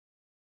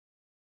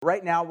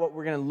Right now, what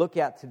we're going to look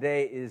at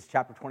today is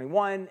chapter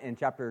 21 and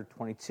chapter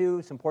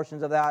 22, some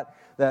portions of that.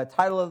 The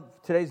title of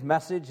today's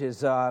message is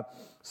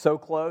So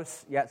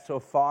Close, Yet So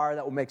Far.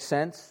 That will make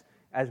sense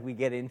as we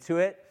get into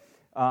it.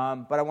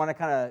 But I want to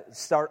kind of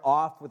start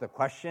off with a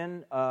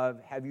question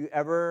of, have you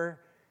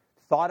ever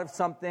thought of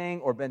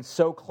something or been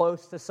so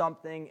close to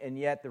something, and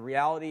yet the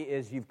reality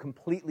is you've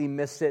completely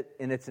missed it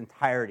in its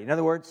entirety? In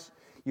other words,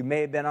 you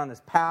may have been on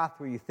this path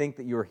where you think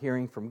that you're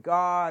hearing from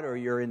God, or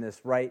you're in this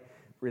right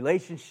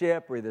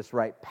relationship or this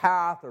right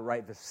path or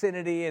right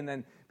vicinity, and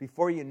then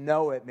before you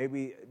know it,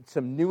 maybe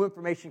some new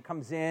information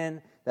comes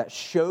in that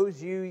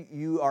shows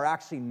you are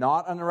actually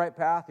not on the right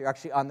path. You're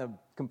actually on the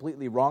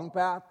completely wrong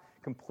path,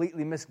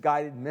 completely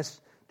misguided,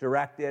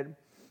 misdirected.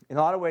 In a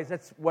lot of ways,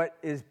 that's what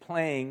is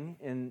playing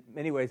in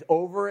many ways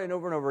over and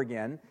over and over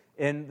again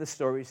in the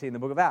story we see in the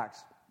book of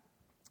Acts.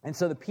 And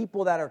so the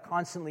people that are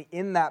constantly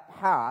in that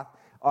path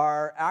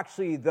are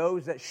actually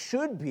those that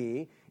should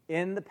be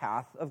in the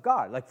path of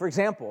God. Like, for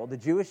example, the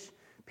Jewish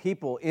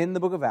people in the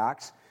book of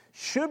Acts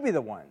should be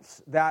the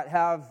ones that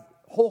have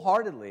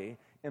wholeheartedly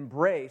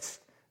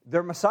embraced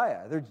their Messiah,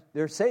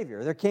 their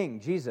Savior, their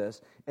King,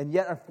 Jesus, and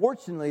yet,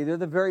 unfortunately, they're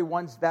the very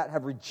ones that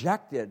have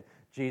rejected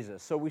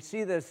Jesus. So we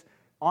see this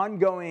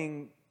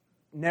ongoing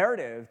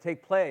narrative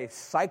take place,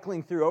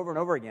 cycling through over and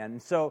over again.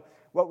 And so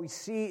what we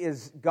see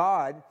is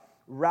God,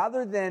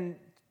 rather than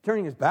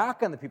turning his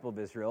back on the people of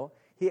Israel,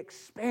 he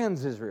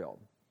expands Israel.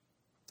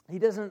 He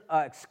doesn't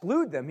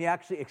exclude them. He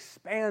actually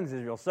expands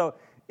Israel. So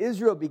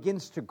Israel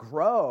begins to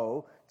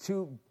grow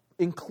to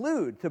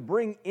include, to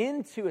bring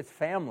into its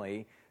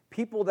family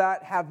people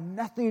that have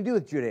nothing to do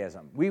with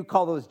Judaism. We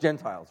call those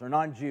Gentiles or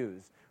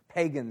non-Jews,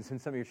 pagans, in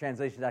some of your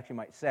translations actually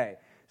might say.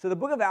 So the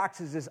book of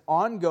Acts is this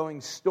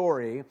ongoing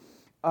story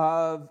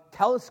of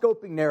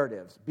telescoping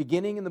narratives,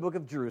 beginning in the book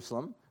of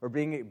Jerusalem, or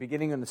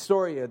beginning in the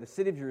story of the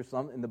city of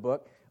Jerusalem in the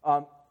book,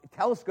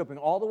 telescoping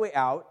all the way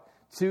out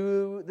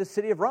to the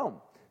city of Rome.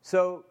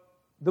 So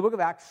the book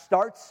of Acts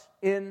starts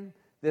in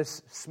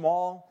this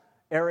small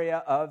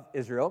area of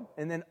Israel,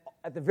 and then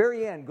at the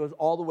very end goes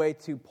all the way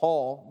to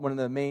Paul, one of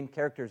the main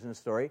characters in the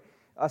story,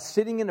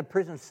 sitting in a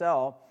prison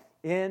cell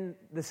in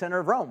the center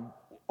of Rome,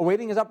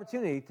 awaiting his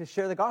opportunity to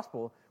share the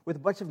gospel with a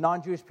bunch of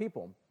non-Jewish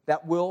people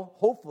that will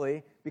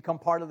hopefully become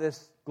part of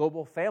this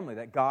global family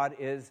that God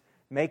is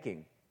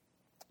making.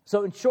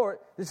 So in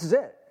short, this is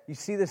it. You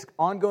see this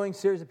ongoing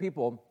series of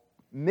people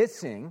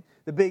missing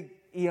the big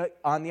E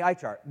on the eye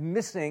chart,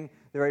 missing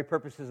the very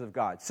purposes of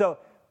God. So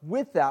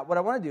with that, what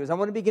I want to do is I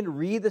want to begin to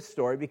read the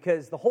story,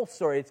 because the whole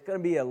story, it's going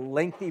to be a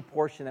lengthy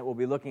portion that we'll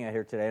be looking at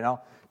here today, and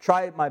I'll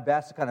try my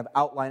best to kind of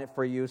outline it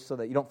for you so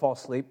that you don't fall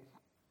asleep.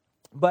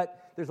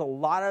 But there's a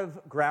lot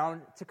of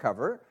ground to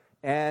cover,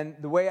 and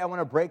the way I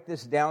want to break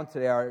this down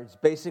today is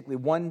basically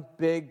one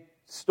big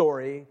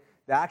story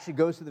that actually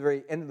goes to the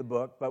very end of the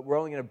book, but we're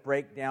only going to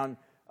break down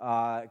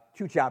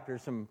two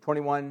chapters, from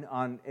 21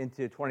 on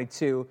into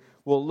 22.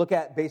 We'll look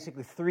at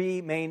basically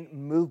three main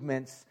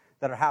movements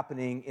that are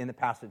happening in the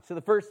passage. So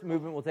the first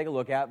movement we'll take a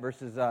look at,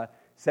 verses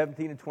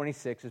 17 and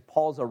 26, is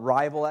Paul's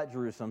arrival at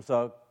Jerusalem.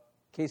 So in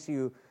case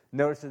you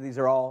notice that these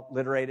are all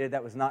alliterated,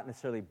 that was not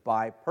necessarily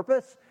by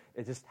purpose.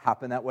 It just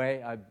happened that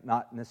way. I'm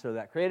not necessarily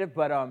that creative.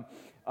 But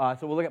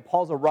so we'll look at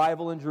Paul's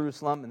arrival in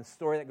Jerusalem and the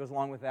story that goes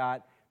along with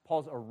that.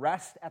 Paul's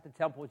arrest at the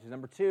temple, which is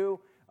number 2.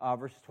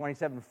 Verses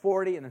 27 to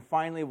 40, and then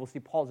finally we'll see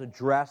Paul's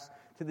address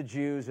to the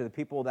Jews, or the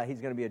people that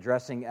he's going to be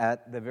addressing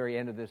at the very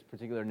end of this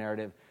particular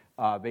narrative,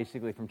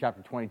 basically from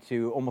chapter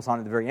 22, almost on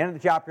to the very end of the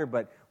chapter,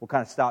 but we'll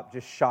kind of stop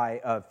just shy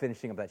of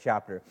finishing up that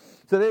chapter.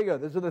 So there you go.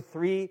 Those are the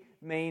three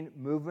main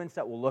movements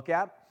that we'll look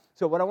at.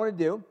 So what I want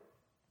to do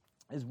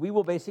is we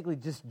will basically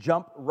just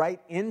jump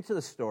right into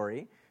the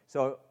story.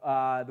 So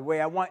the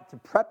way I want to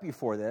prep you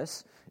for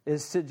this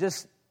is to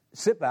just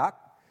sit back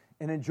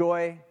and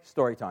enjoy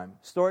story time.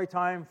 Story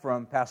time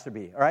from Pastor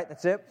B. All right,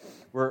 that's it.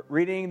 We're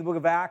reading the book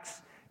of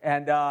Acts,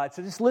 and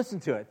so just listen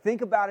to it.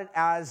 Think about it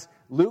as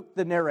Luke,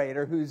 the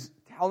narrator, who's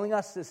telling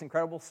us this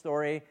incredible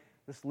story.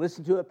 Just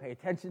listen to it, pay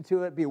attention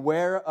to it, be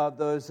aware of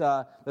those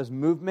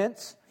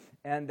movements.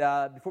 And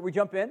before we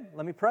jump in,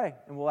 let me pray,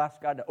 and we'll ask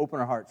God to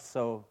open our hearts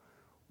so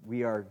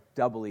we are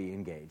doubly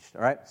engaged.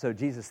 All right, so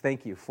Jesus,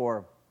 thank you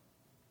for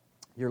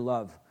your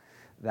love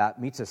that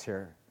meets us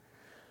here.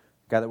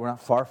 God, that we're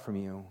not far from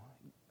you.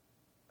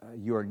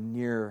 You are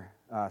near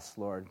us,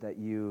 Lord, that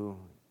you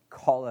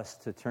call us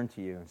to turn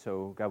to you. And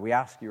so, God, we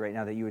ask you right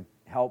now that you would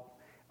help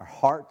our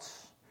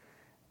hearts,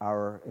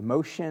 our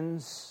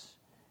emotions,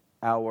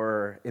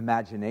 our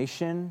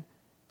imagination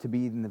to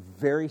be in the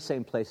very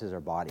same place as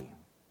our body.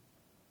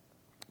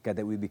 God,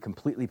 that we'd be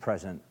completely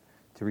present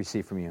to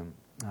receive from you.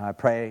 I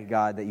pray,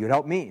 God, that you would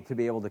help me to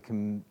be able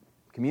to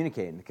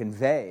communicate and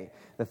convey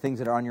the things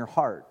that are on your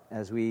heart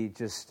as we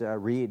just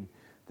read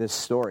this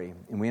story,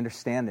 and we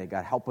understand it.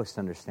 God, help us to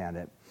understand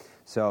it.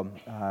 So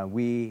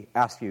we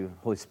ask you,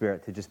 Holy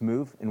Spirit, to just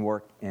move and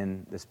work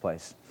in this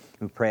place.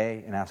 We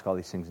pray and ask all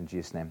these things in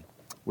Jesus' name.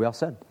 We all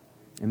said,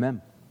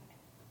 amen.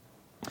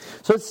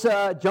 So So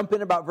let's jump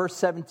in about verse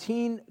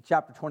 17,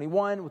 chapter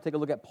 21. We'll take a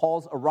look at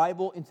Paul's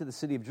arrival into the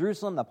city of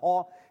Jerusalem. Now,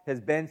 Paul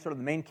has been sort of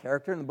the main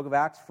character in the book of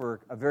Acts for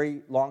a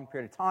very long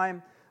period of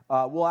time.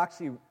 We'll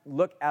actually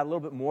look at a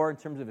little bit more in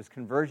terms of his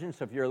conversion.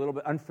 So if you're a little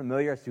bit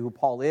unfamiliar as to who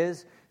Paul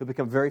is, you'll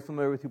become very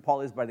familiar with who Paul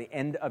is by the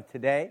end of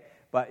today.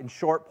 But in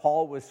short,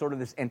 Paul was sort of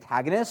this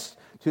antagonist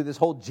to this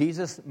whole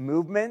Jesus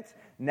movement.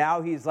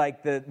 Now he's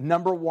like the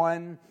number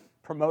one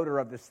promoter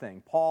of this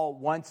thing. Paul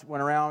once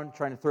went around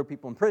trying to throw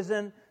people in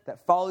prison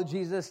that followed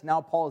Jesus. Now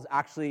Paul is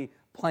actually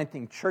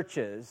planting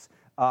churches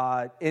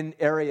in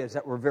areas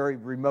that were very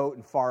remote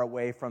and far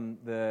away from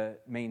the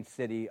main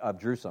city of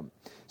Jerusalem.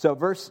 So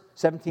verse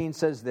 17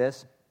 says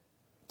this: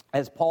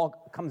 as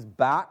Paul comes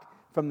back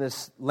from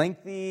this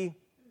lengthy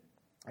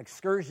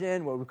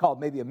excursion, what we call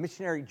maybe a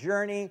missionary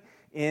journey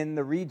in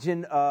the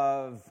region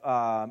of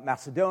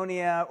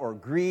Macedonia or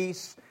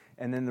Greece,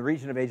 and then the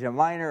region of Asia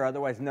Minor,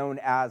 otherwise known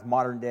as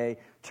modern-day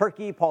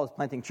Turkey. Paul is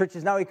planting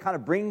churches. Now he kind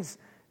of brings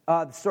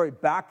the story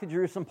back to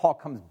Jerusalem. Paul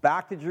comes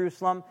back to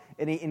Jerusalem,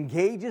 and he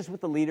engages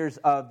with the leaders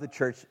of the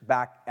church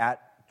back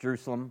at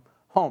Jerusalem,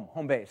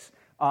 home base.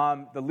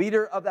 The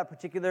leader of that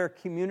particular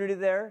community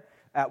there,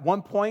 at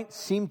one point,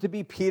 seemed to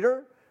be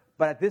Peter,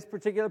 but at this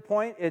particular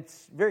point,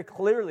 it's very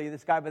clearly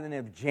this guy by the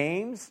name of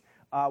James.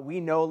 We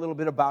know a little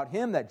bit about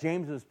him, that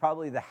James was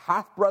probably the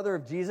half-brother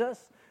of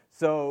Jesus,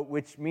 so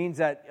which means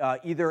that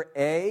either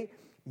A,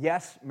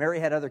 yes, Mary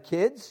had other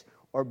kids,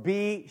 or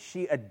B,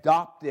 she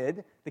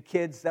adopted the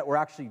kids that were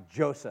actually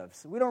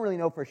Joseph's. We don't really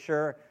know for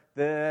sure.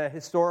 The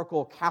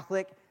historical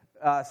Catholic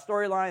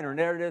storyline or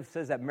narrative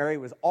says that Mary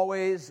was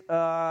always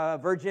a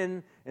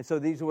virgin, and so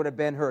these would have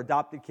been her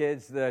adopted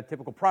kids. The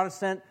typical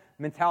Protestant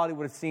mentality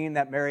would have seen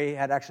that Mary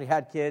had actually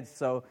had kids,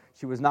 so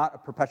she was not a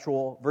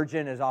perpetual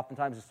virgin, as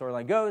oftentimes the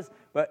storyline goes.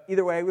 But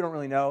either way, we don't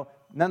really know.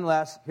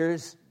 Nonetheless,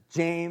 here's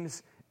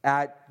James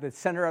at the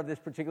center of this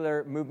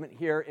particular movement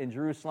here in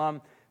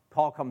Jerusalem.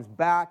 Paul comes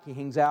back, he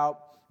hangs out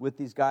with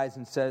these guys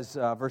and says,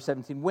 verse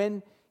 17,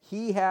 when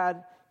he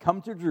had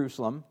come to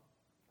Jerusalem,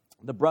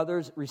 the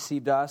brothers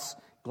received us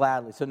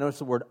gladly. So notice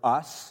the word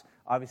us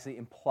obviously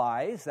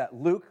implies that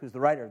Luke, who's the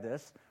writer of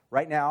this,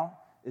 right now,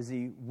 is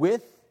he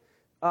with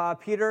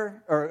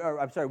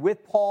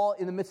with Paul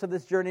in the midst of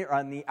this journey or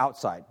on the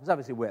outside? He's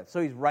obviously with.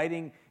 So he's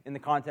writing in the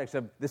context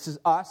of this is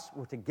us,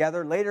 we're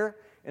together. Later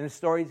in the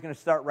story, he's going to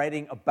start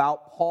writing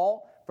about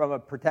Paul from a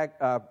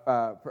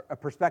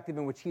perspective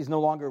in which he's no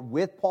longer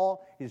with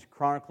Paul. He's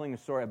chronicling a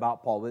story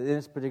about Paul. But in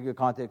this particular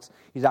context,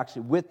 he's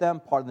actually with them,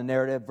 part of the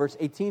narrative. Verse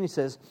 18, he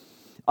says,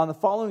 on the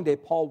following day,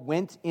 Paul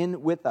went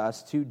in with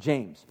us to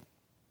James,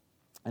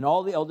 and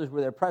all the elders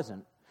were there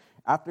present.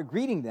 After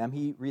greeting them,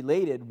 he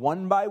related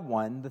one by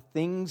one the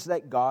things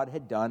that God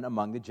had done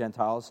among the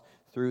Gentiles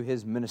through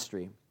his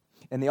ministry.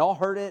 And they all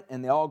heard it,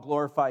 and they all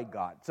glorified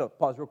God. So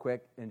pause real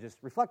quick and just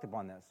reflect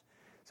upon this.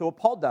 So what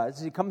Paul does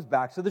is he comes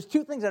back. So there's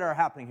two things that are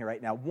happening here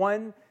right now.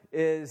 One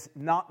is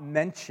not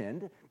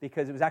mentioned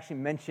because it was actually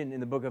mentioned in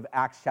the book of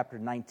Acts chapter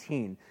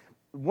 19.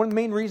 One of the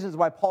main reasons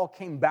why Paul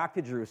came back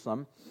to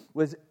Jerusalem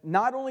was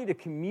not only to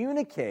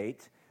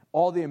communicate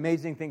all the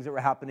amazing things that were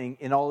happening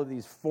in all of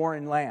these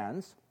foreign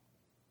lands,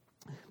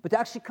 but to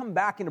actually come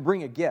back and to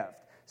bring a gift.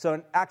 So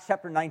in Acts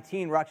chapter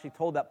 19, we're actually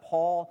told that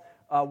Paul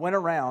went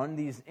around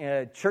these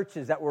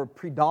churches that were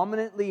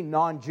predominantly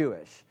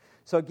non-Jewish.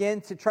 So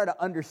again, to try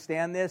to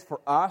understand this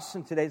for us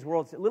in today's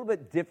world, it's a little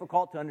bit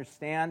difficult to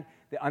understand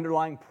the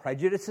underlying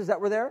prejudices that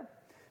were there,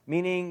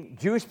 meaning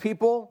Jewish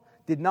people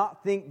did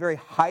not think very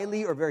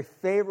highly or very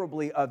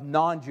favorably of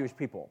non-Jewish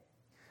people.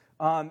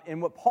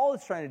 And what Paul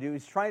is trying to do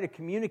is trying to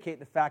communicate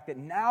the fact that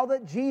now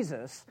that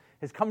Jesus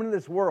has come into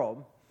this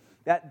world,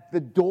 that the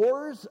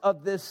doors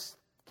of this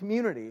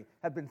community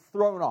have been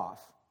thrown off.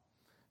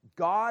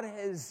 God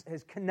has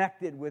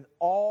connected with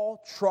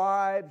all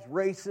tribes,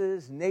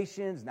 races,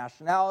 nations,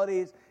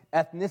 nationalities,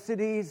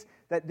 ethnicities,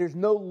 that there's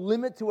no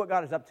limit to what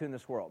God is up to in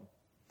this world.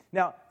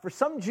 Now, for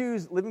some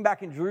Jews living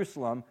back in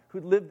Jerusalem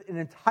who'd lived an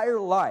entire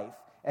life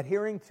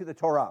adhering to the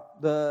Torah,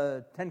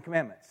 the Ten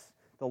Commandments,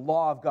 the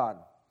law of God,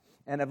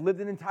 and have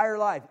lived an entire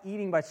life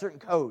eating by certain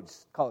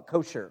codes, call it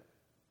kosher,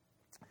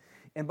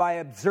 and by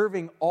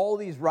observing all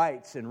these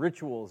rites and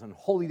rituals and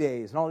holy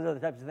days and all these other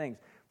types of things,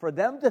 for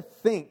them to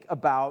think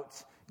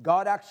about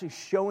God actually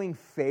showing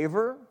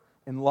favor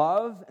and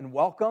love and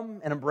welcome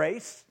and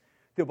embrace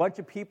to a bunch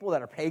of people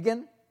that are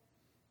pagan,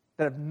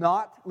 that have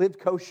not lived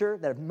kosher,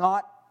 that have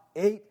not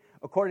ate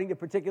according to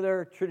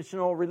particular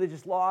traditional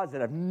religious laws,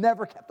 that have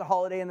never kept a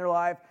holiday in their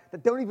life,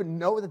 that don't even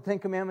know what the Ten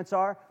Commandments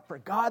are, for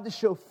God to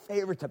show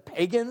favor to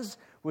pagans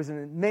was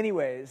in many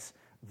ways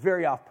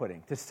very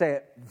off-putting, to say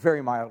it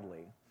very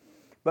mildly.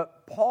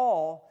 But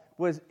Paul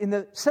was in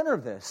the center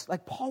of this.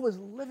 Like, Paul was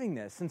living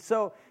this. And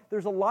so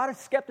there's a lot of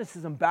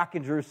skepticism back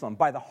in Jerusalem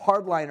by the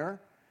hardliner,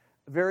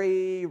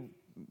 you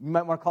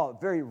might want to call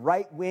it very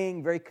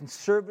right-wing, very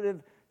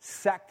conservative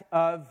sect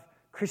of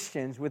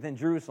Christians within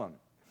Jerusalem.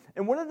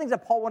 And one of the things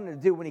that Paul wanted to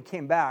do when he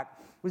came back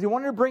was he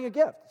wanted to bring a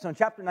gift. So in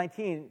chapter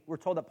 19, we're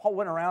told that Paul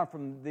went around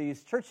from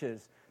these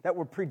churches that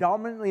were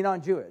predominantly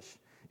non-Jewish.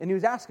 And he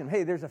was asking,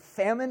 hey, there's a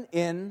famine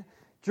in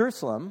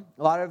Jerusalem,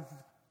 a lot of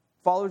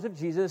followers of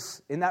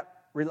Jesus in that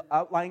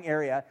outlying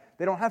area,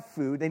 they don't have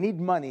food, they need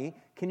money.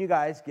 Can you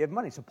guys give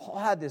money? So Paul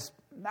had this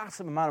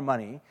massive amount of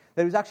money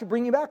that he was actually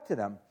bringing back to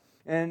them.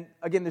 And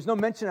again, there's no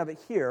mention of it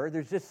here.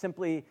 There's just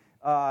simply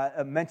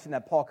a mention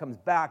that Paul comes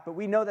back, but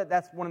we know that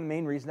that's one of the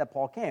main reasons that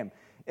Paul came.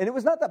 And it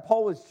was not that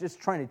Paul was just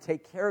trying to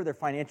take care of their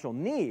financial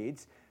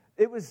needs.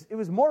 It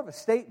was more of a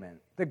statement.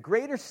 The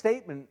greater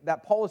statement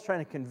that Paul was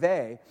trying to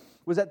convey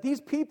was that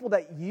these people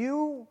that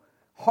you,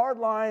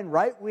 hardline,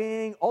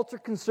 right-wing,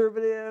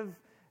 ultra-conservative,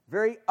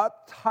 very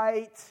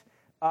uptight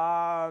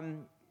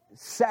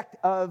sect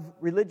of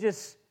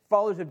religious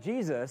followers of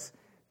Jesus,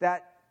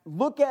 that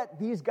look at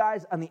these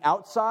guys on the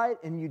outside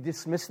and you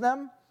dismiss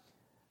them,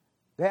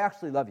 they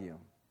actually love you.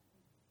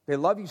 They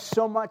love you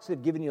so much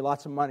they've given you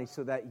lots of money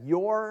so that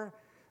your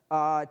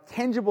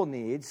tangible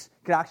needs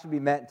can actually be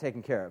met and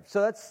taken care of.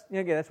 So that's,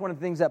 again, that's one of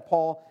the things that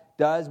Paul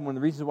does and one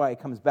of the reasons why he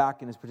comes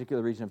back in this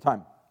particular region of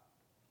time.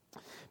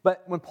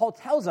 But when Paul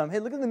tells them, hey,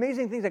 look at the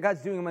amazing things that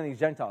God's doing among these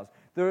Gentiles,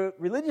 the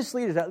religious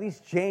leaders, at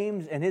least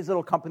James and his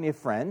little company of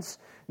friends.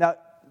 Now,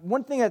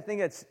 one thing I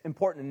think that's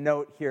important to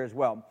note here as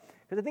well,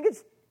 because I think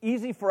it's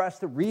easy for us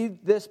to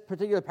read this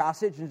particular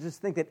passage and just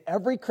think that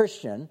every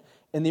Christian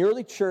in the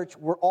early church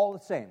were all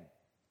the same.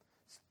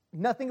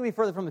 Nothing could be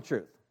further from the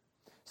truth.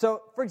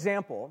 So, for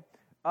example,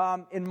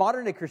 in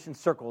modern-day Christian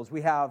circles,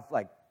 we have,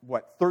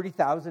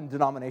 30,000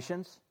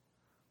 denominations?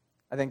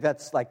 I think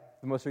that's,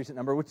 the most recent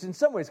number, which in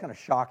some ways is kind of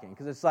shocking,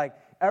 because it's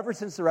ever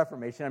since the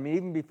Reformation,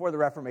 even before the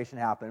Reformation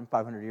happened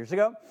 500 years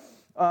ago,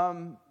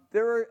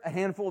 there were a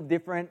handful of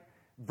different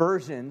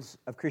versions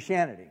of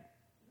Christianity.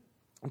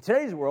 In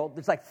today's world,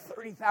 there's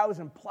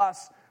 30,000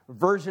 plus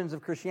versions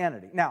of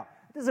Christianity. Now,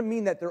 it doesn't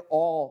mean that they're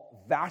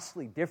all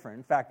vastly different.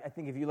 In fact, I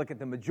think if you look at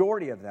the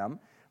majority of them,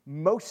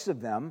 most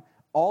of them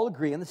all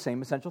agree on the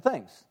same essential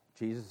things.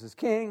 Jesus is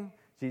king.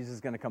 Jesus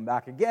is going to come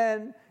back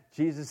again.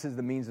 Jesus is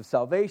the means of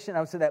salvation. I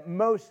would say that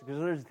most, because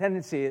there's a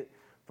tendency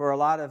for a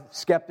lot of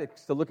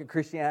skeptics to look at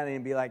Christianity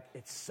and be like,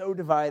 it's so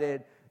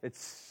divided,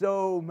 it's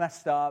so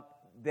messed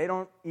up, they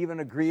don't even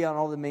agree on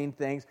all the main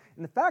things.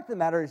 And the fact of the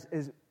matter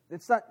is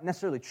it's not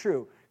necessarily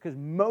true, because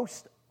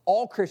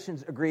all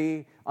Christians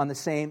agree on the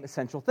same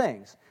essential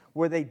things.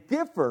 Where they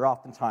differ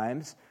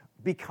oftentimes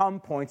become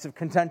points of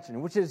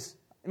contention, which is,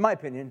 in my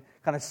opinion,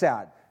 kind of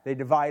sad. They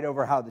divide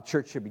over how the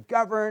church should be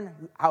governed,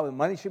 how the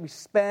money should be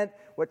spent,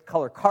 what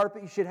color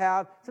carpet you should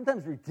have,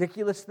 sometimes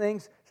ridiculous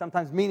things,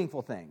 sometimes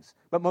meaningful things,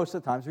 but most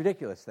of the times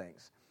ridiculous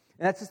things.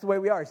 And that's just the way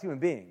we are as human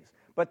beings.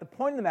 But the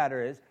point of the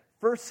matter is,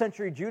 first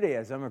century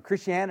Judaism or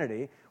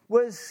Christianity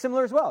was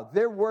similar as well.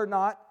 There were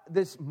not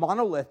this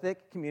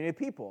monolithic community of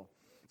people.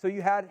 So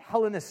you had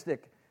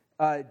Hellenistic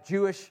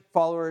Jewish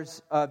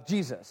followers of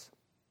Jesus.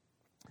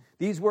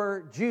 These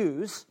were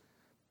Jews,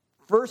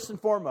 first and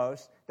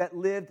foremost, that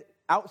lived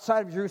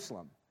outside of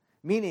Jerusalem,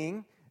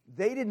 meaning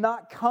they did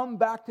not come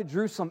back to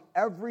Jerusalem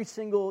every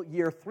single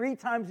year, 3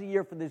 times a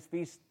year for these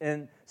feasts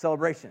and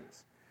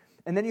celebrations.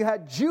 And then you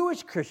had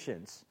Jewish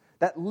Christians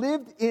that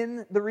lived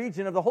in the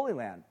region of the Holy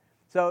Land.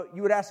 So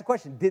you would ask the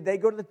question, did they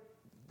go to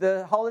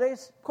the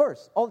holidays? Of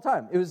course, all the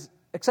time. It was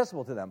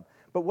accessible to them.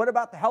 But what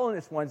about the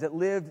Hellenist ones that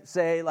lived,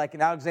 say,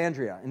 in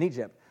Alexandria in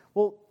Egypt?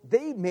 Well,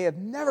 they may have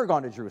never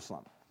gone to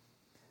Jerusalem.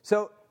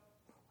 So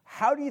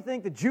how do you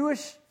think the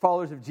Jewish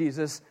followers of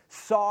Jesus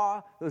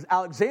saw those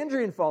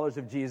Alexandrian followers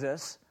of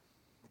Jesus?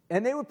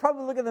 And they would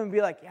probably look at them and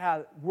be like,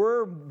 yeah,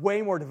 we're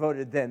way more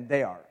devoted than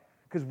they are.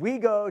 Because we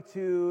go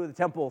to the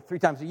temple 3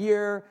 times a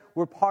year.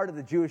 We're part of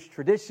the Jewish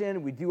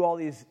tradition. We do all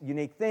these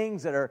unique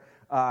things that are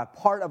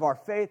part of our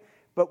faith.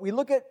 But we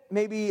look at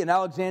maybe an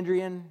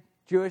Alexandrian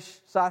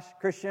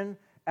Jewish/Christian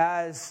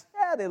as,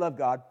 they love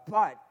God,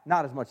 but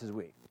not as much as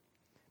we,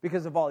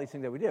 because of all these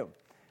things that we do.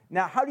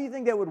 Now, how do you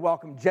think they would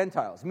welcome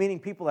Gentiles, meaning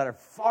people that are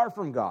far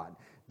from God?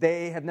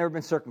 They have never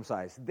been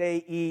circumcised.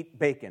 They eat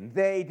bacon.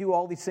 They do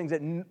all these things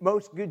that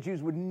most good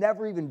Jews would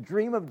never even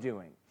dream of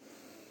doing.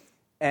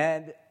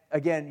 And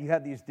again, you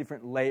have these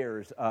different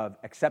layers of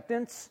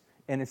acceptance,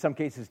 and in some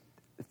cases,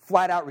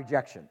 flat-out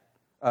rejection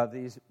of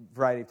these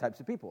variety of types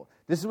of people.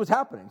 This is what's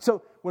happening.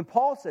 So when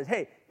Paul says,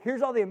 hey,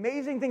 here's all the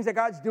amazing things that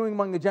God's doing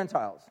among the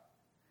Gentiles,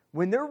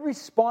 when their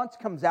response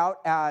comes out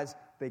as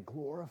they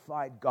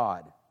glorified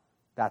God,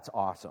 that's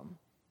awesome,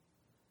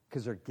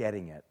 because they're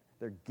getting it.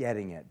 They're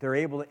getting it. They're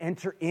able to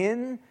enter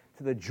in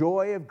to the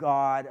joy of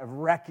God, of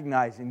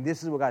recognizing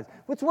this is what God's.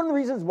 What's one of the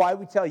reasons why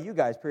we tell you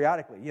guys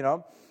periodically,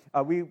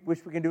 we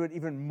wish we can do it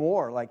even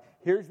more.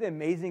 Here's the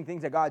amazing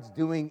things that God's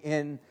doing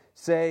in,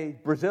 say,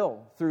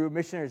 Brazil through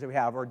missionaries that we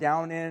have, or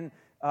down in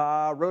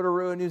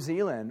Rotorua, New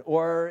Zealand,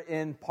 or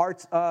in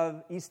parts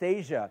of East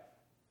Asia.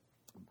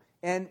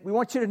 And we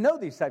want you to know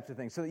these types of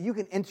things so that you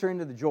can enter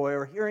into the joy,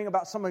 or hearing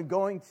about someone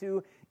going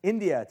to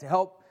India to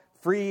help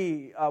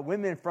free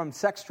women from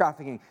sex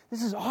trafficking.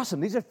 This is awesome.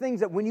 These are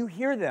things that when you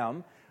hear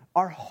them,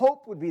 our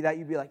hope would be that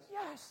you'd be like,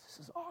 yes,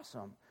 this is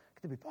awesome.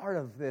 I get to be part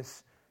of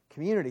this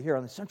community here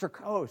on the Central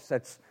Coast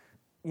that's,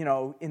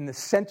 in the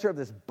center of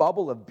this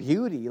bubble of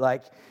beauty.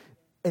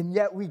 And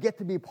yet we get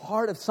to be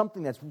part of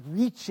something that's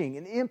reaching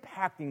and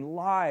impacting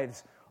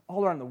lives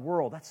all around the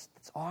world. That's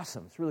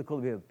awesome. It's really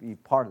cool to be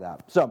part of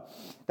that. So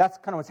that's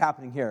kind of what's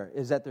happening here,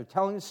 is that they're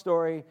telling the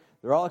story,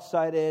 they're all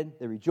excited,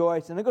 they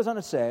rejoice. And it goes on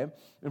to say,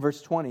 in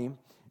verse 20,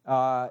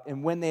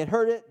 and when they had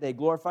heard it, they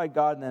glorified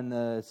God, and then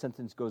the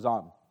sentence goes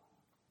on.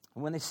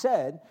 And when they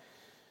said,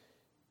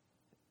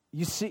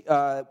 you see,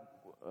 here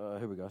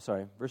we go,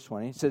 sorry, verse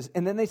 20. It says,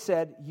 and then they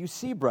said, you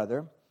see,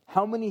 brother,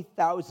 how many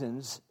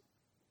thousands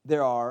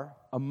there are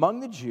among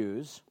the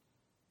Jews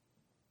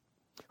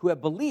who have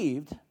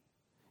believed,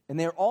 and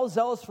they are all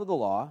zealous for the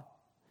law,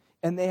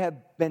 and they have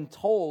been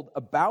told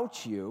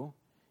about you,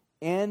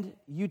 and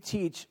you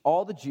teach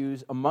all the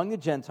Jews among the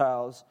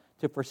Gentiles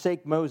to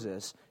forsake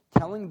Moses,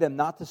 telling them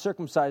not to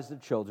circumcise their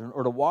children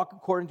or to walk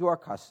according to our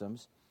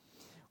customs.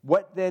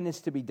 What then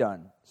is to be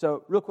done?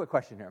 So, real quick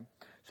question here.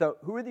 So,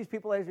 who are these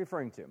people that he's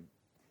referring to?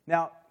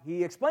 Now,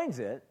 he explains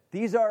it.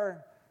 These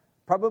are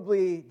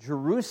probably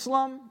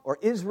Jerusalem or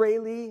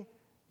Israeli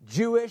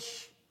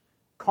Jewish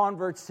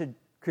converts to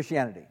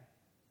Christianity.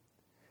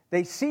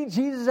 They see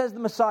Jesus as the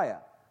Messiah,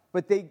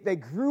 but they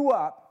grew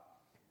up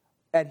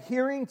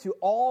adhering to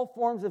all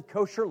forms of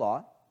kosher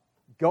law,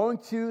 going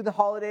to the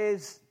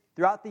holidays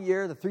throughout the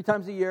year, the 3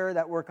 times a year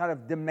that were kind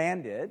of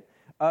demanded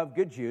of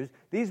good Jews.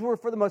 These were,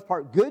 for the most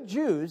part, good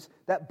Jews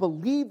that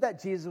believed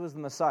that Jesus was the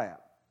Messiah.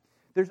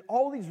 There's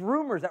all these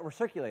rumors that were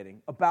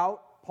circulating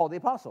about Paul the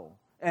Apostle,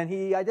 and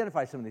he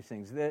identifies some of these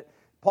things. That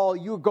Paul,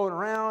 you're going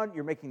around,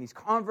 you're making these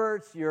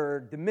converts, you're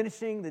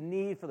diminishing the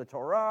need for the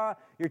Torah,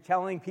 you're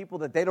telling people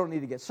that they don't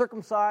need to get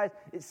circumcised.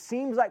 It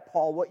seems like,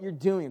 Paul, what you're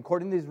doing,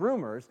 according to these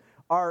rumors,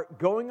 are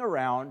going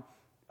around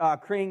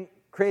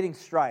creating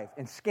strife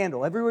and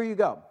scandal everywhere you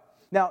go.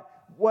 Now,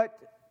 what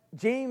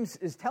James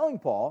is telling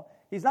Paul,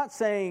 he's not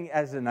saying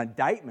as an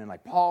indictment,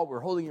 like, Paul, we're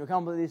holding you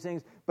accountable to these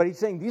things, but he's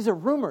saying these are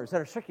rumors that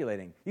are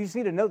circulating. You just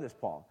need to know this,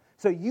 Paul.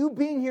 So you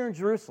being here in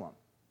Jerusalem,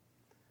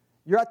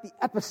 you're at the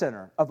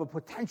epicenter of a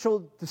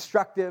potential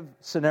destructive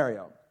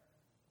scenario.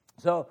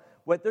 So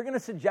what they're going to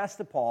suggest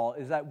to Paul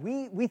is that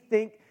we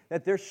think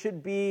that there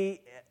should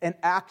be an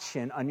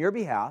action on your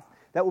behalf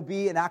that will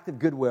be an act of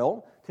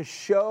goodwill to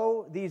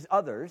show these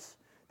others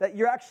that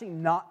you're actually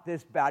not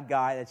this bad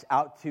guy that's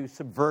out to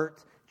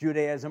subvert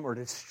Judaism or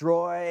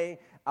destroy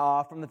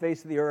from the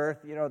face of the earth,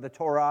 the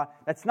Torah.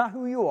 That's not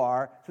who you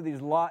are. So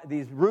these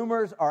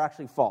rumors are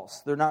actually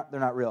false. They're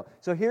not real.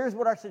 So here's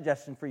what our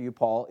suggestion for you,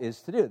 Paul,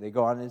 is to do. They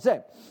go on and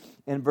say,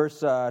 in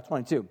verse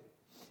 22,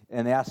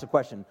 and they ask the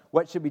question,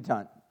 what should be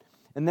done?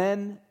 And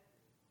then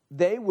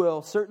they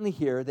will certainly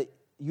hear that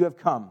you have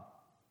come.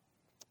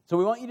 So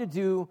we want you to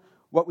do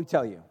what we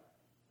tell you.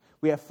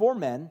 We have 4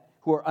 men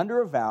who are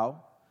under a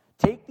vow.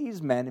 Take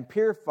these men and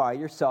purify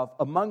yourself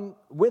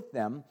with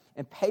them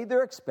and pay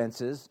their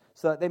expenses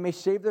so that they may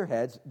shave their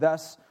heads.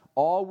 Thus,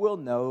 all will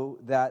know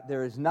that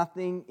there is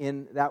nothing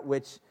in that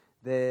which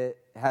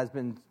has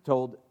been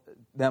told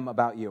them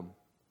about you,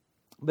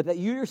 but that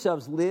you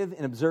yourselves live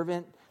in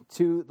observant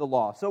to the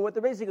law. So what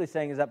they're basically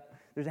saying is that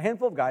there's a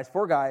handful of guys,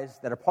 4 guys,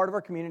 that are part of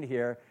our community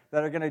here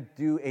that are going to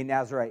do a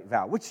Nazirite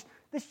vow, which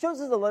this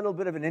shows us a little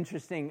bit of an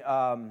interesting,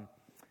 I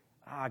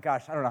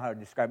don't know how to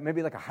describe it,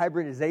 maybe like a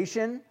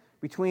hybridization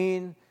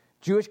between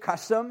Jewish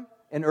custom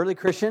and early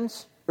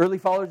Christians, early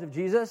followers of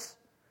Jesus.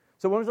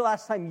 So when was the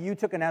last time you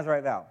took a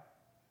Nazirite vow?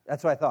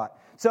 That's what I thought.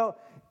 So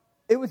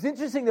it was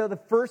interesting, though, the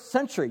first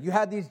century, you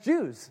had these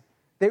Jews.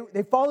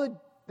 They followed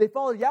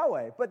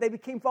Yahweh, but they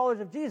became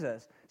followers of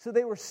Jesus. So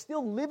they were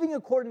still living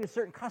according to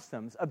certain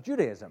customs of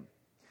Judaism.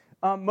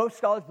 Most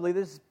scholars believe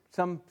this is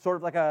some sort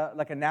of like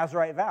a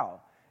Nazirite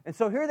vow. And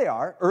so here they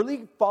are,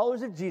 early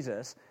followers of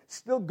Jesus,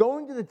 still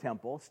going to the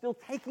temple, still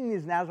taking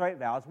these Nazirite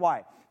vows.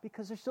 Why?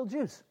 Because they're still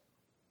Jews.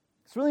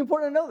 It's really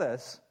important to know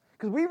this,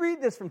 because we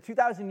read this from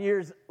 2,000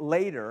 years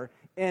later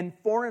in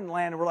foreign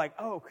land, and we're like,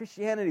 oh,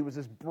 Christianity was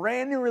this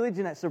brand new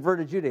religion that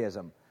subverted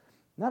Judaism.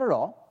 Not at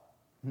all.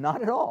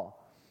 Not at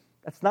all.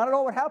 That's not at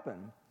all what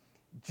happened.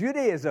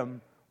 Judaism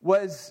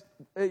was,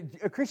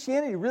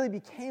 Christianity really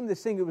became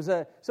this thing. It was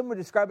some would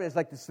describe it as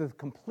like the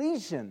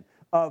completion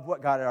of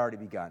what God had already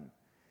begun.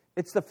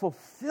 It's the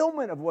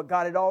fulfillment of what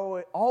God had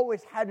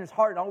always had in his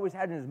heart and always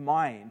had in his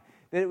mind.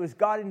 That it was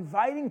God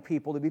inviting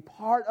people to be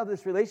part of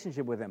this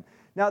relationship with him.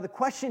 Now, the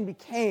question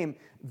became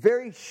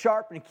very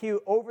sharp and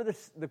acute over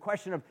the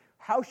question of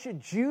how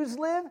should Jews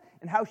live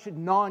and how should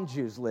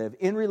non-Jews live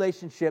in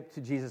relationship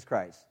to Jesus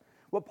Christ.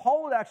 What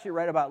Paul would actually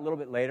write about a little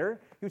bit later,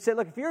 he would say,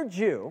 look, if you're a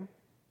Jew,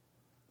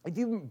 if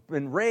you've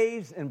been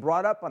raised and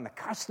brought up on the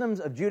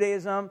customs of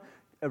Judaism,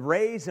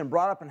 raised and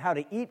brought up on how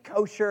to eat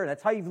kosher, and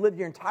that's how you've lived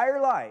your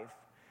entire life,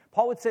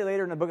 Paul would say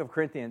later in the book of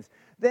Corinthians,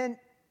 then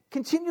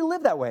continue to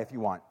live that way if you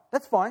want.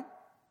 That's fine.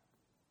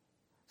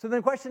 So then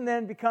the question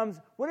then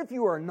becomes, what if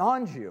you are a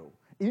non-Jew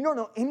and you don't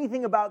know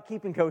anything about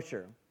keeping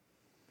kosher?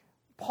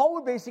 Paul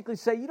would basically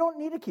say, you don't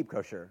need to keep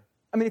kosher.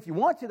 I mean, if you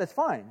want to, that's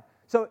fine.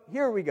 So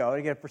here we go. And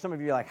again, for some of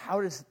you, you're like,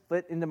 how does it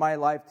fit into my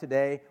life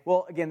today?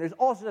 Well, again, there's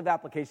all sorts of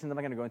applications I'm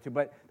not going to go into.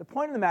 But the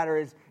point of the matter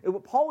is,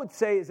 what Paul would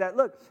say is that,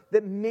 look, the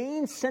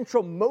main,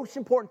 central, most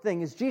important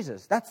thing is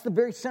Jesus. That's the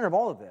very center of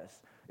all of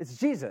this. It's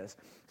Jesus.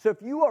 So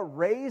if you are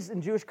raised in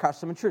Jewish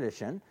custom and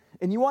tradition,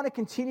 and you want to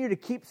continue to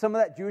keep some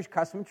of that Jewish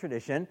custom and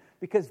tradition,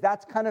 because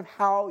that's kind of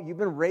how you've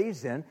been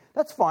raised in,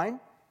 that's fine.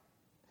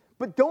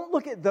 But don't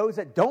look at those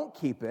that don't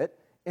keep it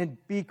and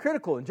be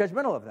critical and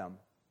judgmental of them.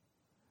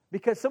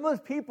 Because some of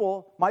those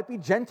people might be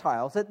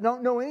Gentiles that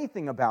don't know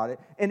anything about it.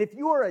 And if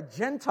you are a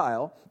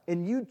Gentile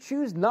and you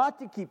choose not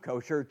to keep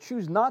kosher,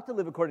 choose not to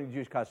live according to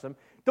Jewish custom,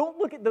 don't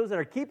look at those that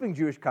are keeping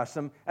Jewish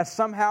custom as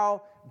somehow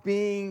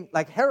being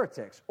like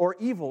heretics or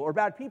evil or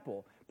bad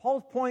people.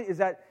 Paul's point is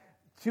that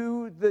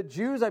to the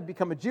Jews, I've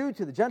become a Jew.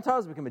 To the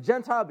Gentiles, I've become a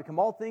Gentile. I've become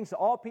all things to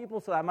all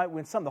people so that I might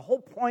win some. The whole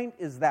point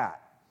is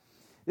that.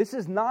 This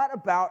is not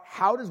about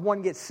how does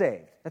one get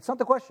saved. That's not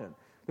the question.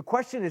 The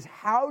question is,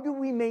 how do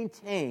we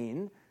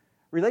maintain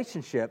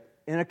relationship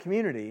in a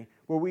community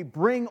where we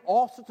bring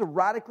all sorts of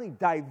radically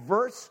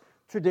diverse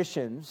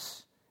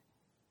traditions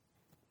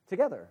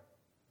together?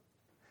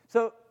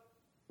 So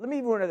let me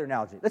give you another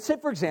analogy. Let's say,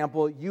 for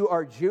example, you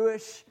are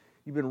Jewish,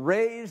 you've been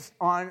raised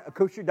on a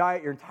kosher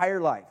diet your entire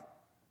life.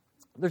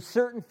 There's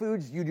certain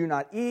foods you do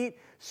not eat,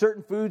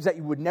 certain foods that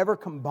you would never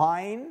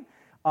combine.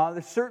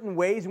 There's certain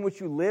ways in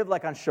which you live,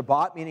 like on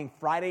Shabbat, meaning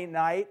Friday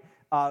night,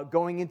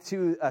 going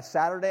into a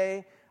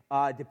Saturday,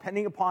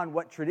 depending upon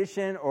what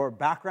tradition or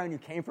background you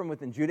came from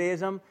within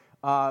Judaism.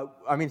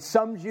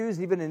 Some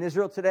Jews, even in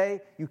Israel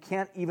today, you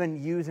can't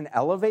even use an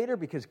elevator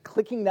because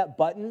clicking that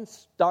button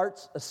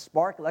starts a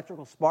spark,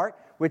 electrical spark,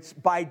 which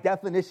by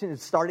definition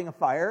is starting a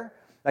fire.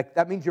 Like,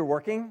 that means you're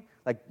working.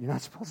 Like, you're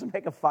not supposed to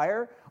make a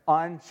fire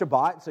on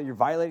Shabbat, so you're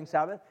violating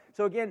Sabbath.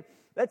 So again,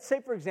 let's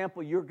say, for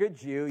example, you're a good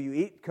Jew, you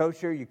eat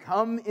kosher, you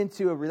come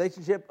into a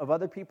relationship of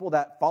other people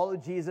that follow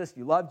Jesus,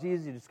 you love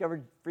Jesus, you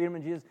discovered freedom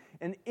in Jesus,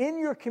 and in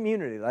your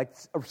community, like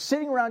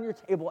sitting around your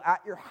table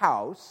at your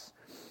house,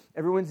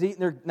 everyone's eating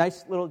their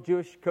nice little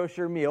Jewish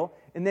kosher meal,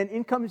 and then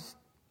in comes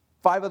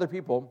 5 other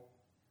people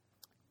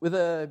with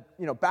a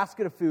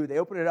basket of food. They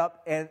open it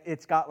up, and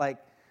it's got like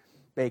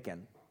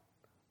bacon,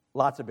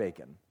 lots of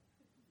bacon.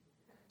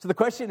 So the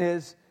question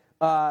is,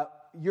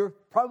 you're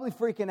probably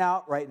freaking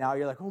out right now.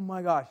 You're like, oh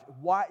my gosh,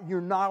 why you're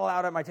not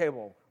allowed at my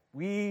table?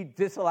 We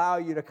disallow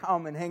you to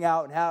come and hang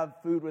out and have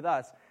food with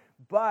us.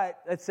 But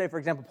let's say, for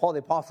example, Paul the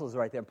Apostle is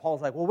right there. And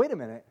Paul's like, well, wait a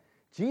minute.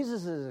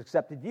 Jesus has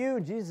accepted you.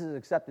 Jesus has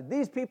accepted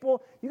these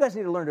people. You guys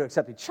need to learn to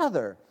accept each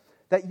other.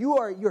 That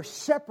you're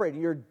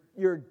separating.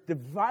 You're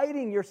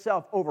dividing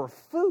yourself over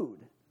food.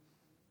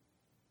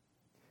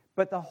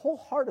 But the whole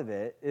heart of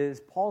it is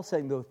Paul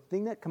saying the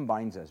thing that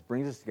combines us,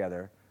 brings us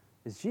together,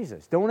 is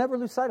Jesus. Don't ever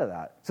lose sight of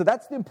that. So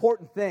that's the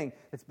important thing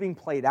that's being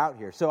played out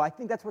here. So I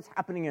think that's what's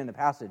happening here in the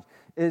passage,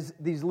 is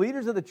these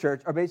leaders of the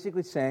church are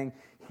basically saying,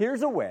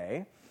 here's a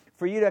way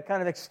for you to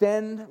kind of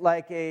extend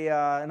like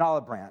an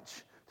olive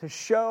branch to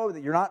show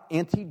that you're not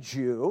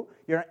anti-Jew,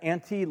 you're not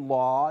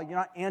anti-law, you're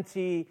not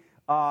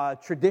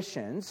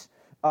anti-traditions.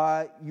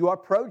 You are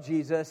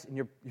pro-Jesus and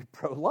you're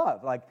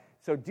pro-love.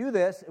 So do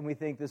this, and we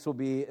think this will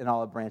be an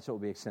olive branch that will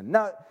be extended.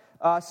 Now,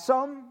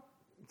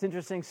 it's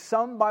interesting,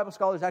 some Bible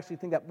scholars actually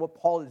think that what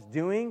Paul is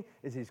doing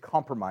is he's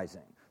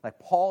compromising. Like,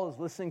 Paul is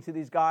listening to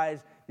these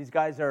guys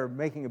are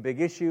making a big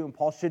issue, and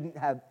Paul shouldn't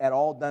have at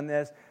all done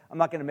this. I'm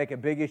not going to make a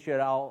big issue at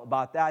all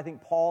about that. I think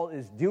Paul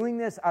is doing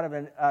this out of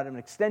an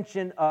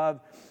extension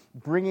of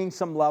bringing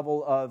some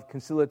level of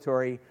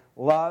conciliatory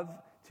love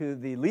to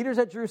the leaders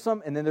at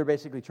Jerusalem, and then they're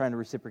basically trying to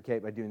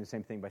reciprocate by doing the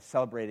same thing, by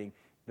celebrating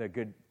the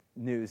good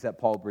news that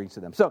Paul brings to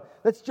them. So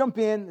let's jump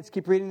in, let's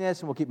keep reading this,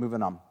 and we'll keep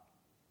moving on.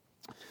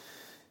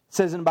 It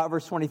says in about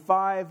verse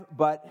 25,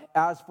 but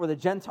as for the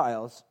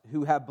Gentiles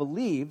who have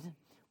believed,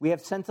 we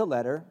have sent a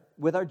letter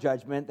with our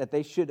judgment that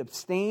they should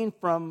abstain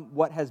from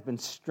what has been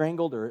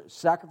strangled or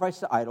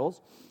sacrificed to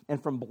idols,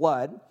 and from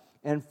blood,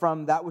 and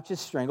from that which is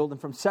strangled, and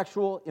from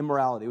sexual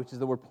immorality, which is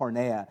the word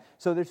porneia.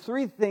 So there's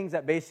 3 things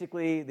that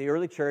basically the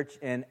early church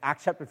in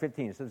Acts chapter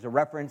 15, so there's a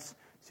reference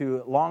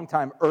to a long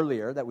time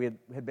earlier that we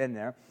had been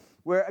there,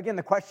 where, again,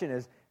 the question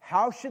is,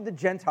 how should the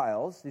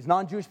Gentiles, these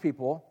non-Jewish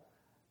people,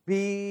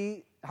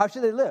 how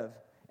should they live?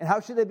 And how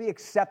should they be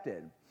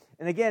accepted?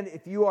 And again,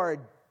 if you are a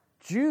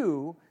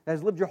Jew that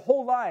has lived your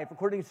whole life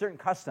according to certain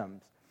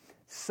customs,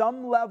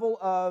 some level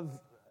of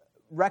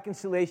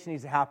reconciliation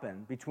needs to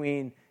happen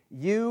between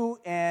you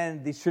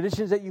and these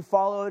traditions that you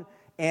followed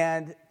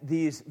and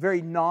these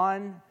very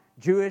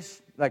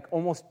non-Jewish, like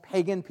almost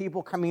pagan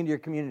people coming into your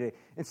community.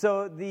 And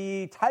so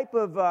the type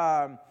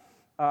of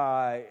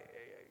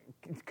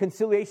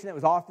conciliation that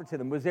was offered to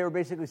them was they were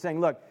basically saying,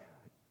 look,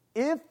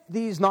 if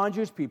these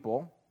non-Jewish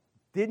people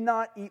did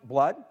not eat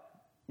blood,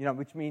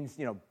 which means,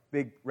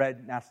 big,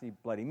 red, nasty,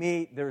 bloody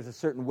meat. There was a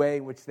certain way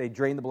in which they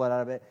drained the blood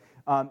out of it.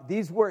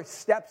 These were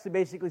steps to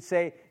basically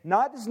say,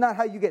 this is not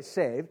how you get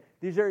saved.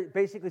 These are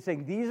basically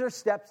saying, these are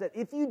steps that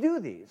if you do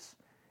these,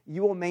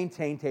 you will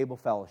maintain table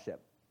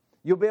fellowship.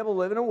 You'll be able to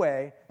live in a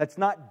way that's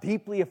not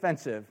deeply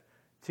offensive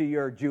to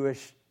your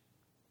Jewish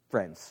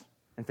friends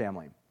and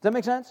family. Does that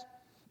make sense?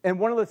 And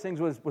one of those things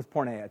was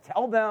porneia.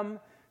 Tell them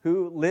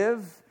who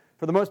live,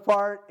 for the most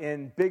part,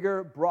 in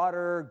bigger,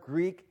 broader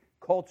Greek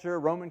culture,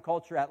 Roman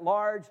culture at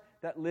large,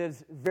 that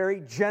lives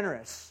very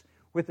generous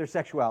with their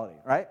sexuality,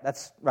 right?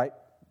 That's right.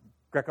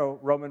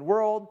 Greco-Roman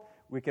world,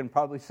 we can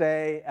probably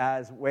say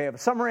as way of a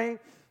summary,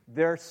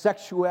 their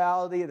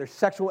sexuality, their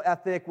sexual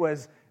ethic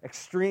was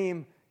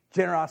extreme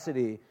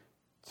generosity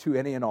to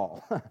any and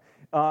all.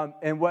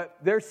 And what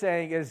they're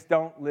saying is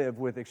don't live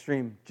with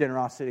extreme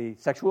generosity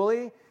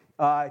sexually.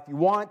 If you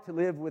want to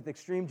live with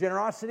extreme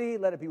generosity,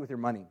 let it be with your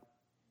money.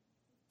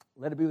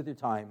 Let it be with your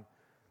time.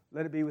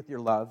 Let it be with your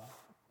love.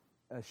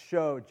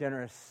 Show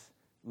generous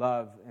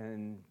love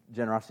and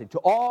generosity to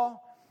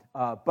all,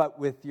 but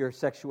with your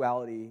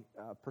sexuality,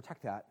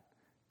 protect that.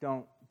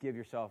 Don't give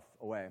yourself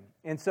away.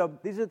 And so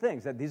these are the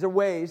things, that these are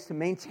ways to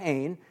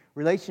maintain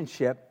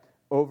relationship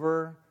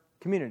over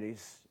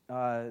communities.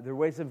 They're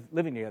ways of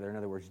living together, in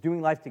other words,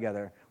 doing life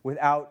together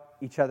without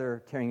each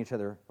other tearing each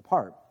other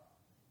apart.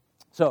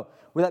 So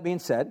with that being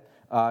said,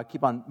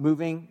 keep on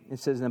moving. It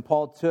says, then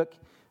Paul took,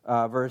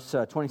 verse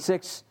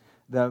 26,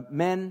 the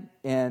men,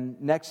 and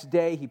next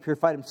day he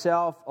purified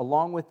himself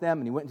along with them,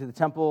 and he went into the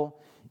temple,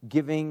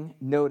 giving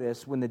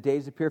notice when the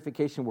days of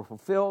purification were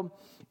fulfilled,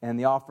 and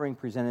the offering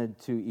presented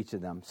to each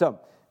of them. So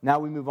now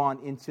we move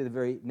on into the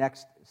very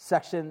next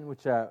section,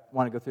 which I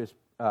want to go through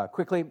this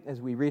quickly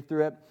as we read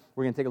through it.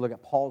 We're going to take a look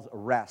at Paul's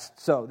arrest.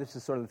 So this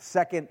is sort of the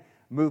second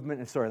movement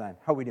and storyline.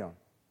 How are we doing?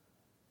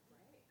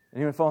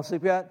 Anyone falling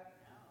asleep yet?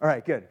 All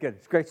right, good.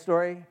 It's a great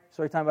story.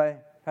 Story time by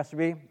Pastor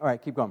B. All right,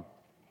 keep going.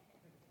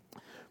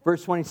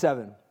 Verse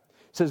 27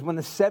 says, when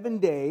the 7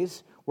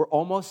 days were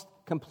almost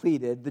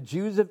completed, the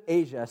Jews of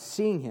Asia,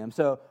 seeing him.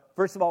 So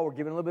first of all, we're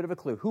given a little bit of a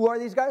clue. Who are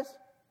these guys?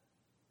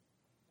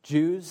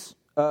 Jews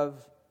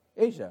of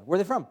Asia. Where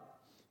are they from?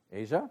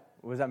 Asia?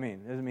 What does that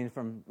mean? Does it mean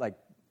from like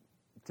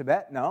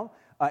Tibet? No.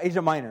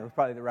 Asia Minor was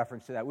probably the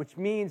reference to that, which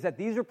means that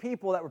these are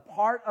people that were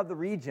part of the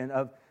region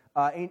of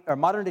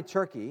modern-day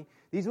Turkey.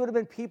 These would have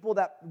been people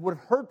that would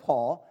have heard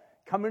Paul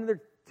come into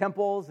their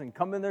temples and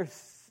come in their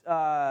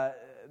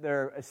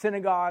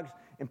synagogues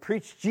and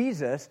preach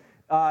Jesus.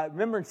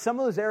 Remember, in some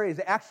of those areas,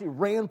 they actually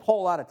ran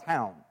Paul out of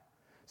town.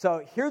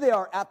 So here they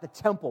are at the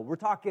temple. We're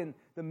talking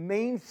the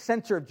main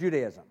center of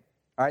Judaism.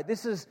 All right,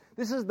 this is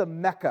the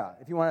Mecca,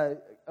 if you want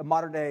a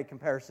modern-day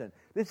comparison.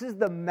 This is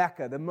the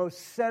Mecca, the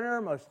most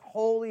center, most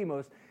holy,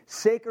 most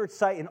sacred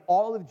site in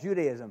all of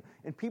Judaism.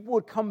 And people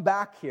would come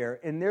back here,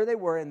 and there they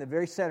were in the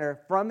very center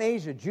from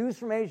Asia, Jews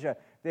from Asia.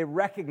 They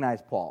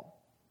recognized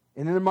Paul.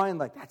 And in their mind,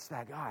 like, that's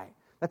that guy.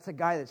 That's the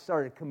guy that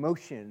started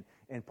commotion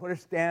and put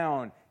us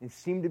down and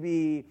seemed to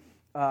be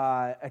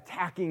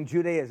attacking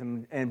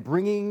Judaism and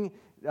bringing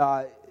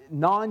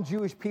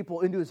non-Jewish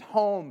people into his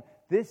home.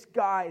 This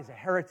guy is a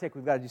heretic.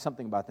 We've got to do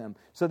something about them.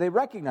 So they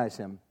recognize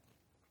him.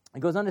 It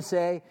goes on to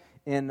say,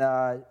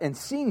 and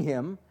seeing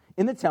him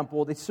in the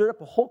temple, they stirred up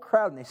a whole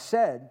crowd, and they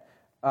said,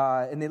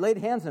 and they laid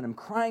hands on him,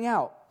 crying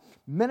out,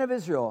 men of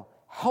Israel,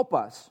 help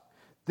us.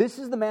 This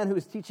is the man who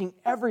is teaching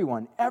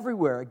everyone,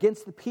 everywhere,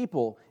 against the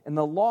people and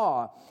the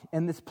law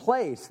and this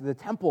place, the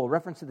temple,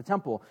 reference to the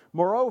temple.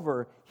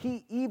 Moreover,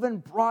 he even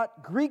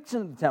brought Greeks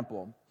into the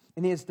temple,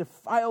 and he has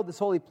defiled this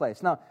holy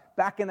place. Now,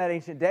 back in that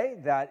ancient day,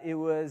 that it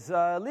was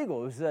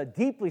legal. It was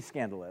deeply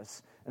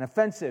scandalous and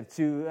offensive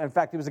to, in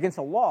fact, it was against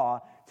the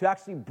law to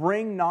actually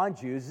bring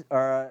non-Jews,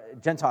 or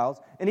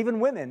Gentiles, and even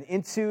women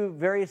into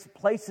various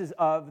places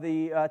of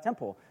the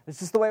temple. It's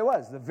just the way it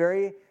was, the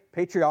very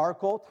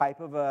patriarchal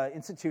type of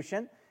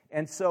institution.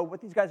 And so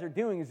what these guys are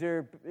doing is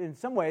they're, in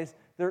some ways,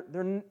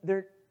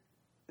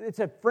 it's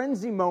a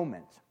frenzy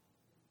moment.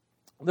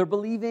 They're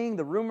believing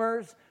the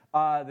rumors.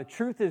 The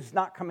truth is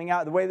not coming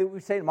out. The way that we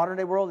say in the modern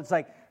day world, it's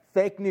like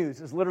fake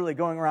news is literally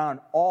going around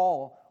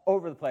all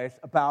over the place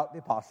about the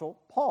Apostle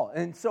Paul.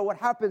 And so what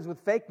happens with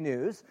fake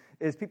news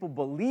is people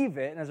believe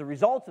it, and as a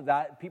result of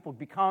that, people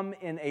become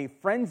in a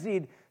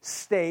frenzied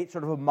state,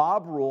 sort of a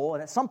mob rule,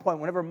 and at some point,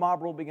 whenever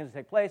mob rule begins to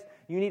take place,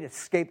 you need a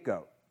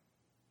scapegoat.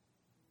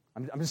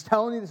 I'm just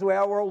telling you this is the way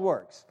our world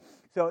works.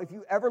 So if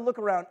you ever look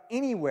around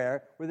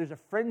anywhere where there's a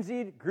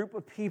frenzied group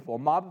of people,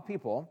 mob of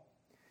people,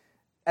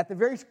 at the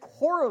very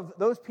core of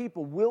those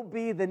people will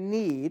be the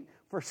need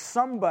for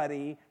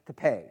somebody to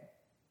pay.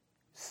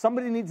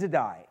 Somebody needs to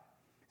die.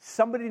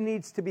 Somebody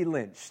needs to be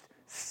lynched.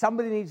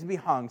 Somebody needs to be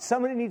hung.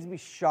 Somebody needs to be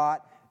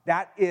shot.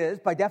 That is,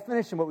 by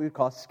definition, what we would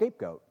call a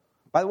scapegoat.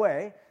 By the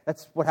way,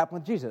 that's what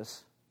happened with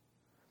Jesus.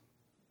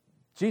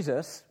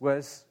 Jesus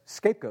was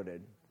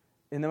scapegoated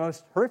in the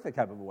most horrific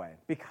type of a way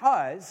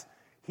because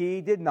he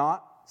did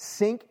not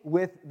sync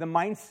with the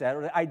mindset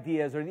or the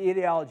ideas or the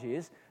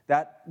ideologies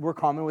that were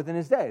common within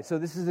his day. So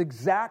this is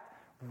exact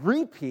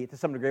repeat to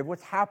some degree of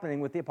what's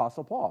happening with the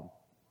Apostle Paul.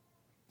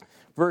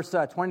 Verse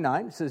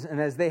 29 says, and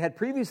as they had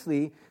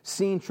previously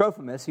seen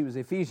Trophimus, he was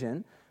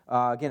Ephesian,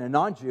 again a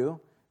non-Jew,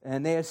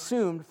 and they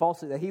assumed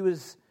falsely that he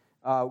was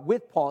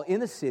with Paul in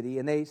the city,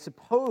 and they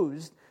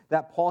supposed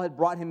that Paul had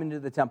brought him into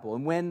the temple.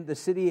 And when the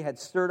city had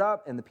stirred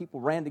up and the people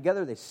ran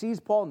together, they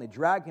seized Paul and they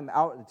dragged him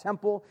out of the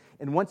temple,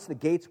 and once the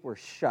gates were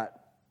shut,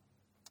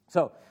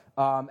 So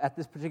at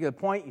this particular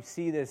point, you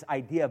see this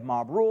idea of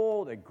mob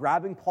rule. They're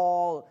grabbing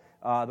Paul.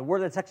 The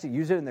word that's actually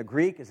used in the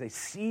Greek is they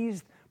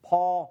seized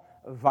Paul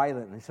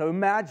violently. So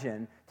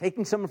imagine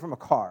taking someone from a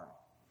car,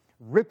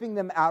 ripping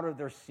them out of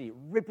their seat,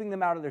 ripping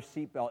them out of their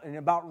seatbelt, and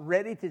about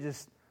ready to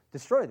just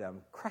destroy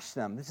them, crush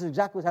them. This is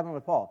exactly what's happening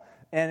with Paul.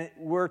 And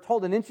we're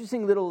told an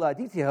interesting little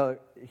detail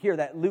here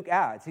that Luke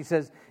adds. He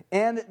says,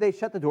 and they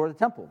shut the door of the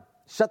temple,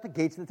 shut the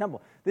gates of the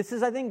temple. This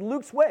is, I think,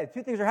 Luke's way.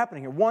 Two things are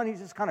happening here. One, he's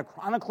just kind of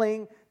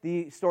chronicling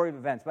the story of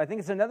events. But I think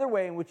it's another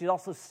way in which he's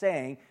also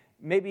saying,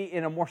 maybe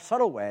in a more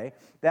subtle way,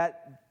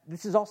 that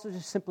this is also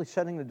just simply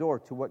shutting the door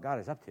to what God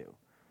is up to.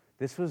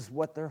 This was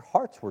what their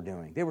hearts were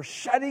doing. They were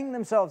shutting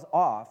themselves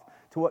off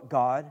to what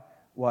God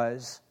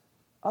was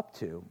up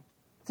to.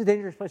 It's a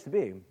dangerous place to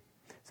be.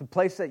 It's a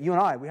place that you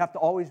and I, we have to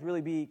always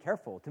really be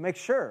careful to make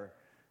sure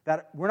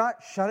that we're not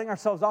shutting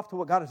ourselves off to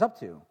what God is up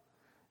to,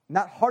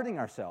 not hardening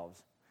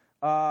ourselves.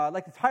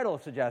 Like the title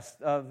suggests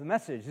of the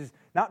message, is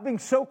not being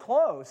so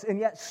close and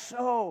yet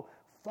so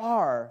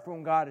far from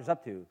what God is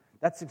up to.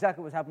 That's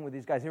exactly what's happened with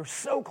these guys. They were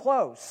so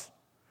close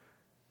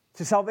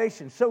to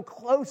salvation, so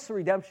close to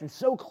redemption,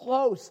 so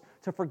close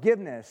to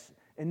forgiveness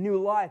and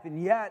new life,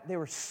 and yet they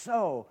were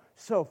so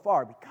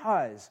far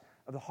because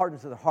of the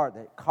hardness of the heart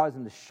that caused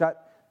them to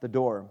shut the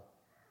door.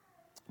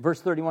 Verse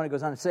 31, it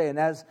goes on to say, and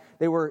as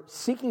they were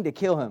seeking to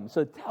kill him,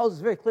 so it tells us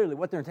very clearly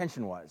what their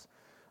intention was.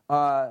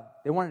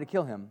 They wanted to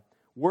kill him.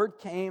 Word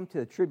came to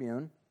the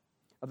tribune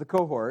of the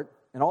cohort,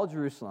 and all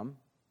Jerusalem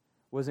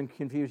was in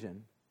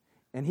confusion.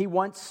 And he at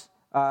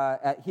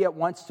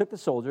once took the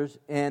soldiers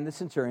and the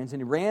centurions, and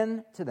he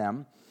ran to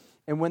them.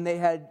 And when they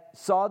had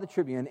saw the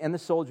tribune and the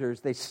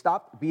soldiers, they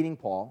stopped beating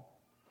Paul.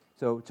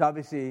 So which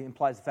obviously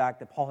implies the fact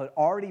that Paul had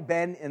already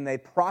been in the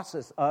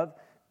process of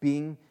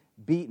being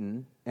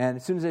beaten. And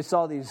as soon as they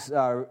saw these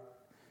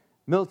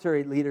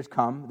military leaders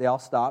come, they all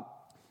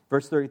stopped.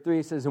 Verse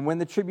 33 says, and when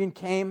the tribune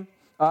came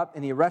up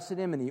and he arrested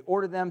him and he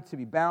ordered them to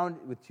be bound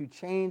with 2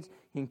 chains,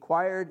 he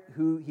inquired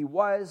who he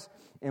was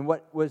and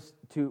what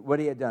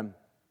he had done.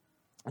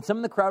 And some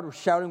of the crowd were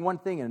shouting one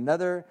thing and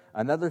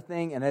another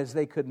thing, and as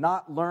they could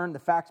not learn the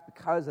facts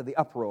because of the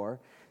uproar,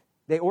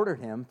 they ordered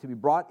him to be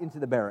brought into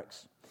the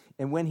barracks.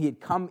 And when he had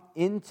come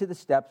up to the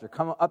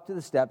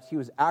steps, he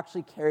was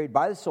actually carried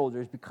by the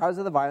soldiers because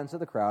of the violence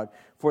of the crowd,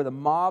 for the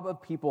mob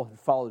of people had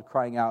followed,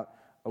 crying out,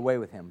 away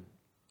with him.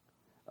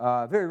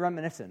 Very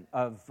reminiscent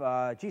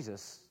of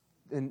Jesus.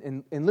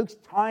 And Luke's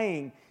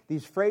tying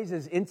these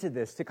phrases into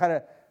this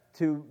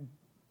to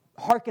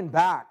hearken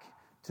back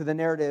to the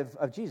narrative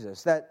of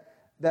Jesus,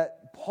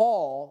 that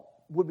Paul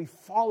would be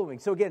following.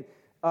 So again,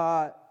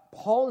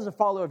 Paul is a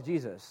follower of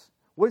Jesus.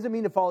 What does it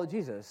mean to follow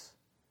Jesus?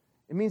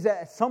 It means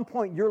that at some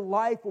point your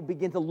life will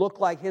begin to look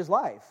like his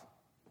life.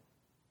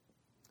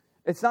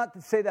 It's not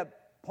to say that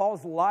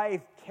Paul's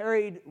life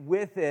carried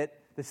with it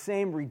the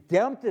same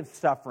redemptive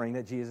suffering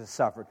that Jesus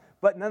suffered.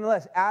 But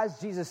nonetheless, as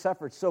Jesus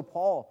suffered, so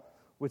Paul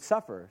would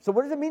suffer. So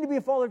what does it mean to be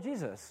a follower of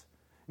Jesus?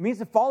 It means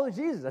to follow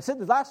Jesus. I said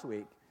this last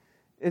week.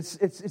 It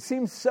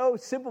seems so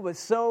simple, but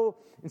so,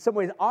 in some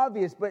ways,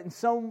 obvious, but in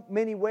so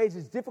many ways,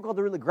 it's difficult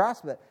to really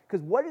grasp that.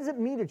 Because what does it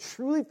mean to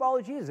truly follow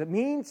Jesus? It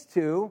means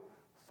to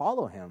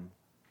follow him.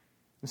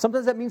 And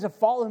sometimes that means to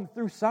follow him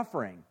through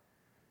suffering.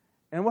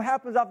 And what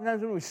happens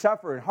oftentimes when we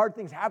suffer and hard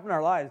things happen in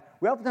our lives,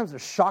 we oftentimes are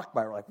shocked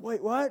by it. We're like,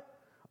 wait, what?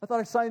 I thought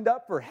I signed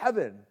up for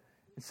heaven.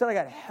 Instead, I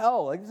got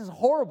hell. Like, this is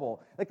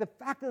horrible. Like, the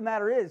fact of the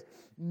matter is,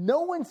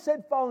 no one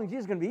said following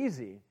Jesus is going to be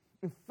easy.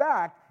 In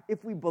fact,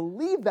 if we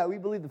believe that, we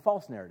believe the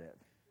false narrative.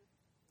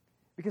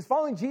 Because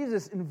following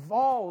Jesus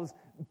involves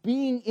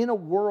being in a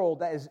world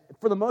that is,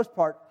 for the most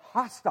part,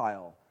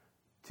 hostile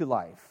to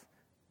life.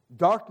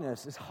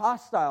 Darkness is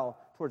hostile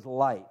towards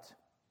light.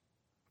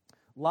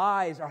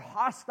 Lies are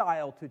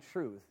hostile to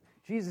truth.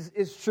 Jesus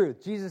is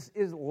truth. Jesus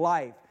is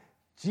life.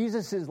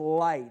 Jesus is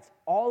light.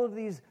 All of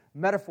these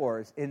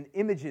metaphors and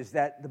images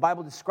that the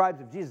Bible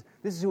describes of Jesus,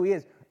 this is who he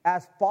is.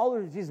 As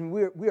followers of Jesus,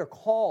 we are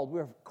called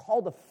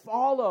to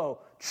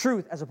follow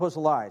truth as opposed to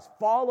lies.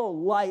 Follow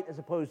light as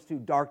opposed to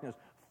darkness.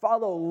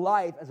 Follow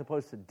life as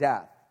opposed to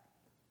death.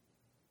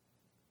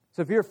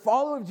 So if you're a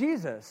follower of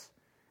Jesus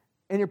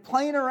and you're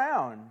playing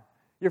around,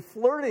 you're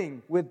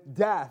flirting with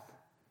death,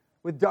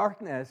 with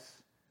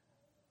darkness,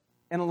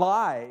 and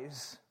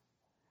lies,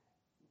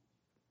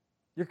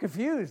 you're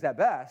confused at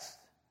best.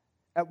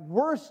 At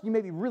worst, you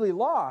may be really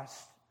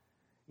lost.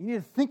 You need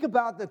to think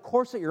about the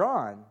course that you're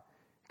on.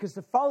 Because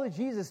to follow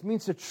Jesus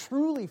means to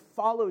truly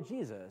follow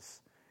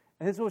Jesus.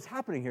 And this is what's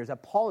happening here, is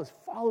that Paul is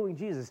following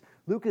Jesus.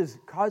 Luke is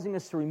causing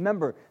us to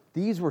remember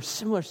these were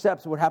similar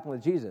steps to what happened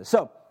with Jesus.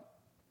 So,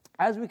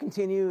 as we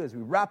continue, as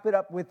we wrap it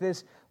up with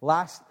this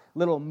last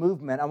little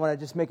movement, I want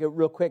to just make a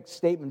real quick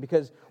statement,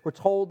 because we're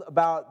told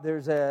about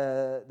there's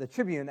the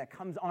tribune that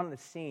comes on the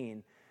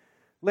scene.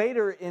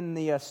 Later in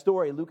the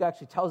story, Luke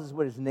actually tells us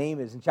what his name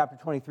is. In chapter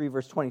 23,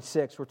 verse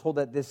 26, we're told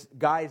that this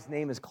guy's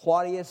name is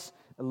Claudius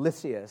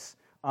Lysias.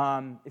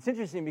 It's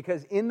interesting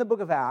because in the book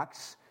of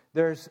Acts,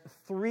 there's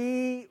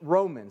 3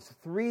 Romans,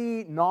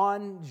 3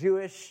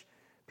 non-Jewish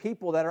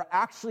people that are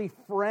actually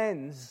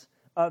friends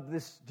of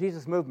this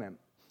Jesus movement.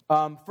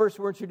 First,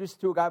 we're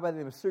introduced to a guy by the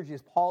name of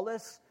Sergius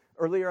Paulus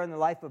earlier in the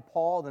life of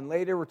Paul. Then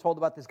later, we're told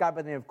about this guy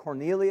by the name of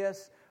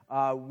Cornelius.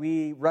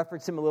 We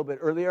referenced him a little bit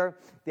earlier.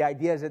 The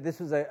idea is that this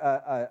was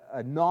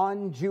a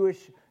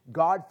non-Jewish,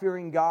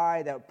 God-fearing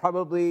guy that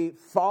probably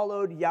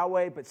followed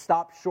Yahweh but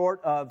stopped short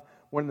of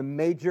one of the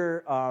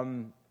major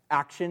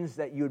actions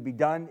that you would be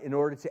done in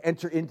order to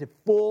enter into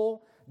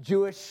full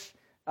Jewish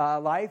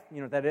life. You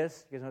know what that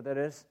is? You guys know what that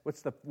is?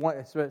 What's the one,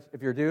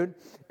 if you're a dude?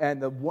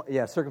 And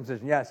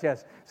circumcision.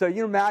 Yes. So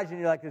you imagine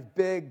you're like this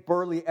big,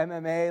 burly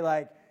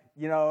MMA,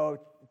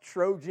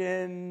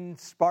 Trojan,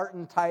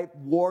 Spartan-type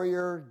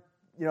warrior,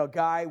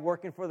 guy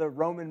working for the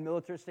Roman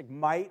militaristic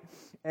might,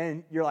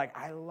 and you're like,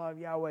 I love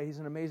Yahweh, he's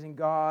an amazing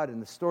God, and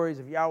the stories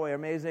of Yahweh are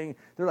amazing.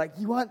 They're like,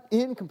 you want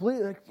in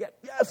completely? Like,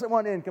 yes, I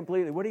want in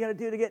completely. What do you got to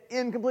do to get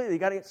in completely? You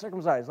got to get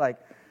circumcised. Like,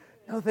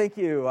 no, thank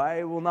you,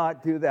 I will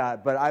not do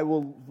that, but I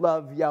will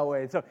love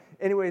Yahweh. And so,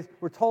 anyways,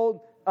 we're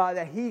told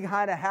that he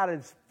kind of had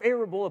a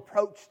favorable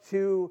approach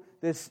to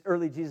this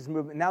early Jesus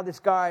movement. Now this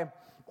guy,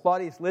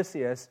 Claudius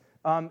Lysias,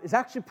 is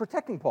actually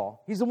protecting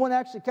Paul. He's the one that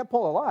actually kept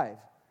Paul alive.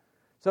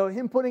 So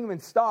him putting him in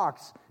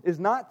stocks is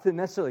not to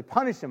necessarily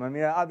punish him. I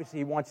mean, obviously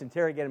he wants to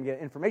interrogate him, get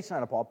information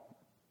out of Paul.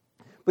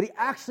 But he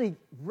actually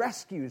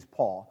rescues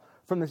Paul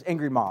from this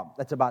angry mob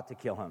that's about to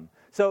kill him.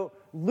 So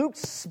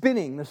Luke's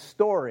spinning the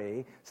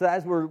story so that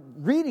as we're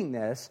reading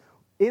this,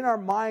 in our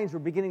minds we're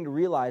beginning to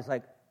realize,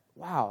 like,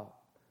 wow,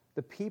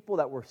 the people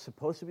that were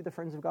supposed to be the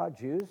friends of God,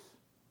 Jews,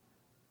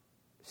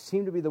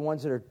 seem to be the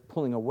ones that are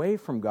pulling away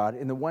from God,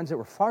 and the ones that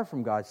were far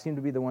from God seem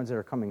to be the ones that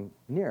are coming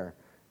near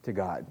to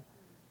God.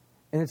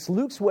 And it's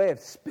Luke's way of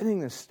spinning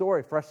this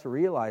story for us to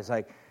realize,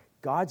 like,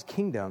 God's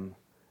kingdom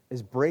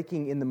is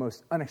breaking in the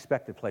most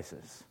unexpected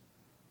places.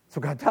 That's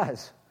what God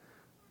does.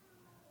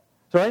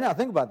 So right now,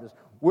 think about this.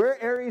 Where are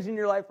areas in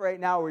your life right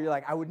now where you're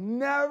like, I would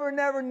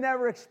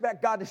never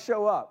expect God to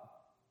show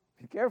up?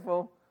 Be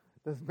careful.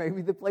 Those may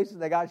be the places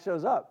that God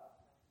shows up.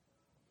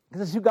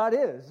 Because that's who God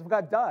is. That's what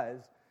God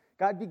does.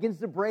 God begins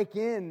to break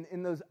in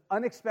those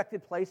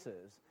unexpected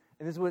places.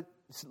 And this is what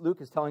Luke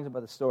is telling us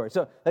about the story.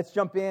 So let's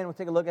jump in. We'll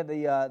take a look at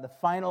the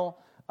final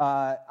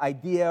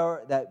idea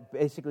that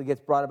basically gets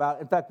brought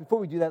about. In fact, before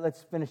we do that,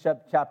 let's finish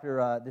up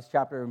this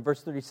chapter in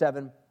verse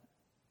 37.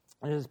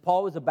 And as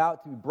Paul was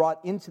about to be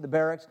brought into the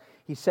barracks,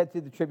 he said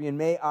to the tribune,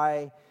 may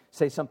I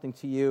say something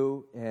to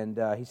you? And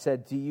he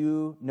said, do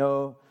you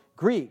know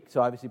Greek?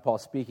 So obviously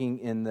Paul's speaking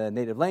in the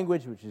native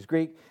language, which is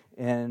Greek.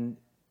 And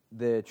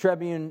the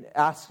tribune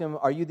asked him,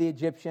 are you the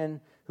Egyptian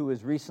who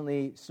has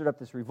recently stood up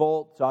this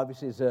revolt? So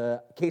obviously it's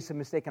a case of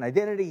mistaken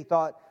identity. He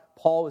thought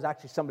Paul was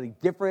actually somebody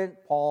different.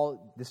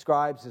 Paul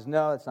says,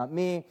 no, that's not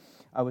me.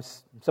 I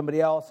was somebody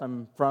else.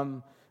 I'm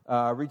from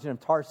region of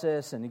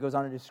Tarsus. And he goes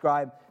on to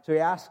describe. So he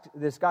asked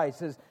this guy, he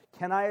says,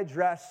 can I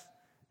address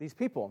these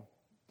people?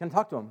 Can I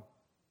talk to them?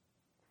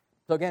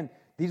 So again,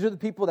 these are the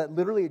people that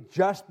literally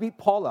just beat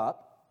Paul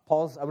up.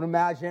 Paul's, I would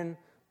imagine,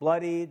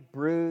 bloodied,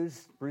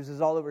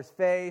 bruises all over his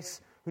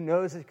face. Who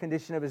knows the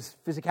condition of his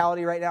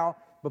physicality right now?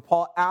 But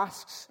Paul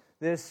asks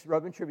this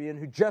Roman tribune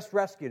who just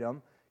rescued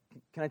him,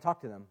 can I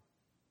talk to them?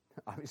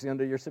 Obviously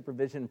under your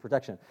supervision and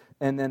protection.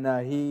 And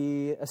then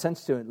he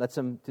assents to it, lets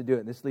him to do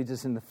it. This leads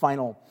us in the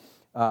final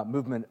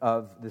movement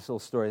of this little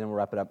story, then we'll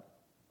wrap it up.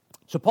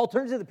 So Paul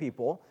turns to the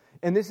people,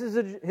 and this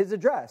is his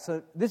address.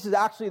 So this is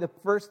actually the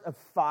first of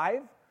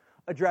 5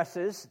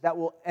 addresses that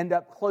will end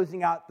up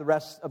closing out the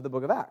rest of the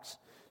book of Acts.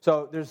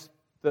 So there's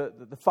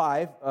the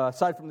 5,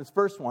 aside from this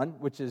first one,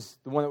 which is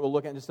the one that we'll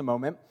look at in just a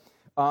moment.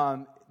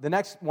 The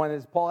next one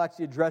is Paul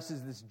actually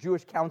addresses this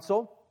Jewish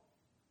council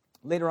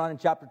later on in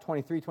chapter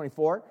 23,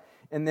 24.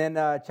 And then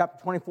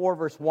chapter 24,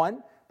 verse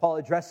 1, Paul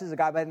addresses a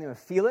guy by the name of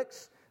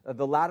Felix.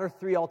 The latter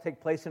 3 all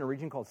take place in a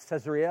region called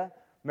Caesarea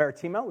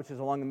Maritima, which is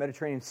along the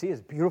Mediterranean Sea.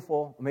 It's a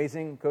beautiful,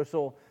 amazing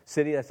coastal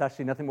city that's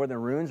actually nothing more than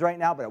ruins right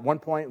now. But at one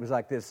point, it was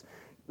like this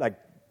like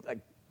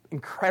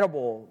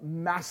incredible,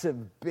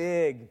 massive,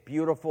 big,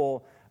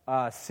 beautiful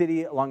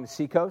city along the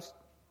seacoast.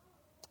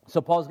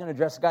 So Paul's going to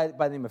address a guy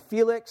by the name of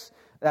Felix.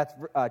 That's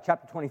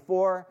chapter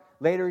 24.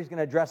 Later, he's going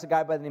to address a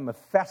guy by the name of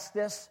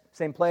Festus,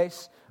 same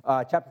place.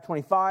 Chapter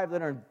 25.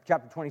 Later in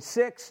chapter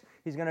 26,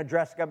 he's going to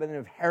address a guy by the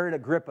name of Herod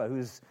Agrippa,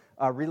 who's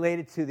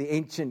related to the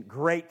ancient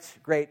great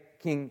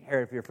King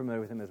Herod, if you're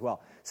familiar with him as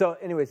well. So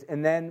anyways,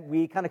 and then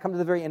we kind of come to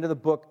the very end of the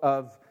book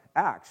of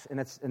Acts, and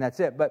that's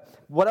it. But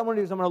what I want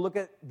to do is I'm going to look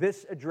at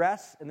this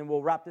address, and then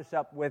we'll wrap this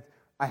up with,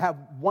 I have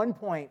one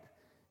point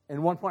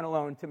and one point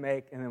alone to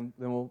make, and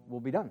then we'll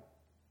be done.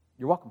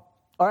 You're welcome.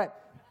 All right.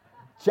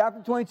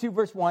 Chapter 22,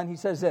 verse 1, he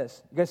says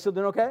this. You guys still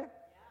doing okay?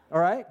 All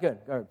right? Good.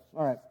 All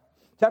right.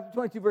 Chapter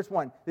 22, verse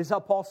 1. This is how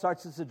Paul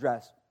starts this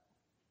address.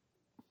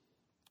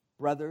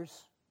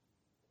 Brothers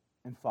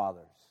and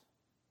fathers.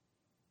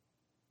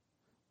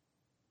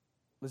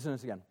 Listen to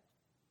this again.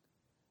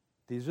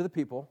 These are the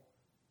people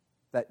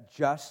that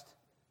just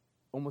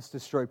almost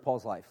destroyed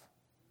Paul's life.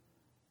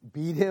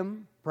 Beat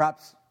him,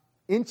 perhaps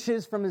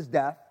inches from his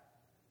death.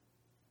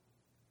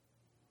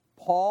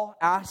 Paul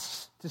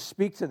asks to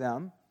speak to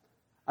them.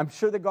 I'm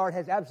sure the guard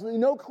has absolutely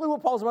no clue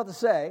what Paul's about to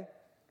say.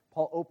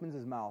 Paul opens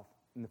his mouth,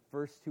 and the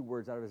first two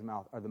words out of his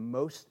mouth are the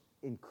most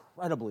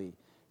incredibly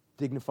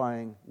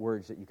dignifying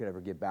words that you could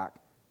ever give back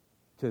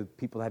to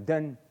people that have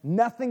done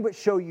nothing but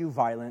show you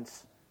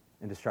violence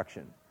and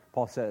destruction.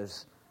 Paul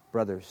says,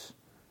 brothers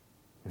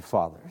and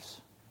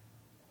fathers.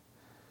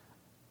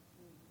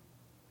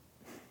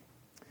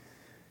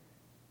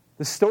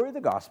 The story of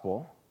the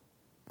gospel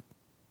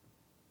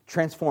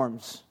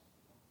transforms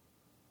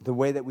the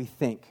way that we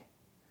think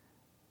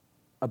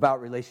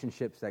about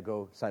relationships that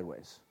go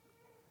sideways.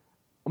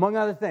 Among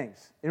other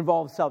things, it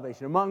involves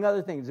salvation. Among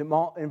other things, it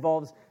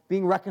involves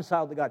being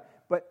reconciled to God.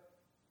 But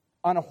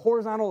on a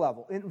horizontal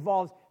level, it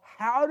involves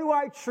how do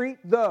I treat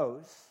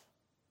those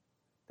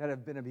that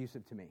have been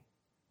abusive to me?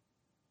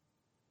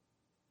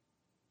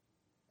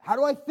 How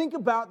do I think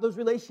about those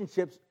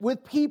relationships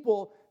with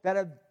people that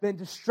have been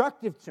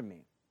destructive to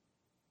me?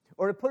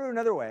 Or to put it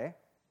another way,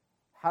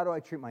 how do I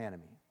treat my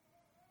enemy?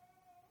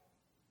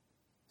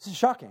 This is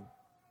shocking.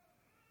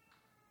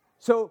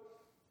 So,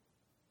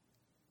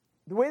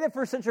 the way that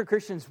first century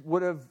Christians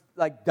would have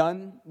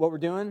done what we're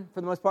doing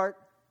for the most part,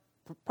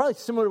 probably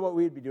similar to what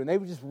we would be doing. They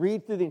would just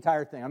read through the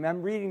entire thing. I mean,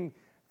 I'm reading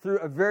through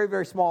a very,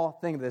 very small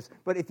thing of this.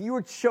 But if you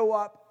would show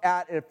up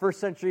at a first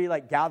century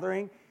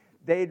gathering,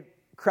 they'd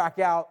crack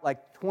out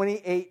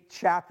 28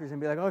 chapters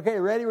and be like, okay,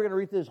 ready? We're going to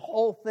read through this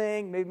whole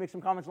thing, maybe make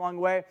some comments along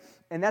the way.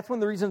 And that's one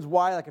of the reasons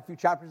why, a few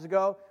chapters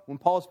ago, when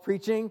Paul's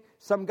preaching,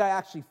 some guy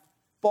actually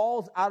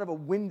falls out of a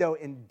window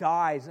and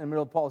dies in the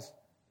middle of Paul's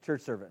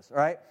church service, all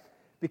right?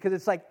 Because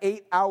it's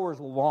 8 hours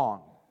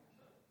long,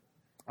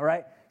 all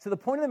right? So the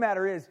point of the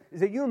matter is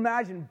that you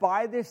imagine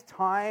by this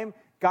time,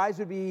 guys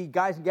and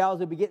gals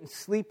would be getting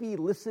sleepy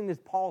listening to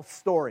Paul's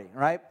story,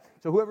 right?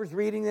 So whoever's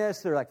reading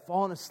this, they're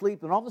falling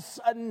asleep, and all of a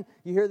sudden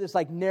you hear this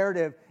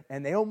narrative,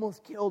 and they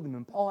almost killed him,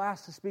 and Paul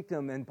asks to speak to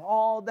them, and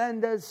Paul then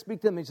does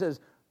speak to them. He says,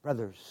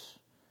 brothers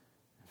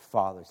and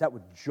fathers. That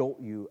would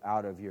jolt you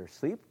out of your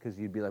sleep, because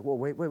you'd be like, whoa,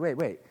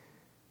 wait.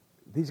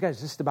 These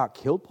guys just about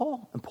killed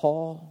Paul? And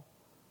Paul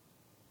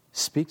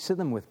speaks to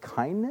them with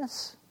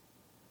kindness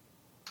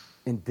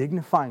and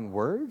dignifying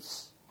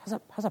words?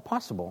 How's that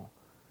possible?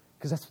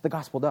 Because that's what the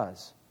gospel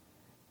does.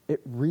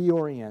 It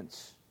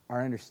reorients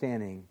our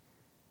understanding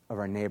of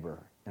our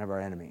neighbor and of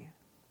our enemy.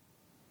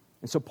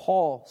 And so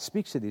Paul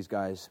speaks to these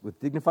guys with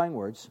dignifying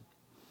words,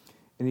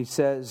 and he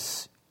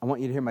says, I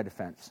want you to hear my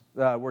defense.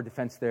 The word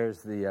defense there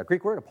is the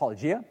Greek word,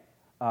 apologia.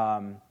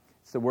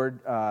 It's the word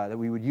that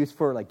we would use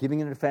for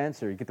giving a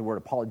defense, or you get the word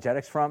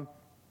apologetics from.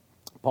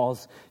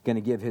 Paul's going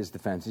to give his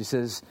defense. He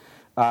says,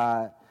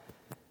 I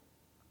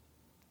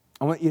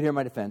want you to hear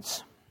my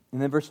defense.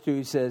 And then verse 2,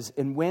 he says,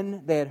 and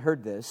when they had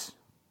heard this,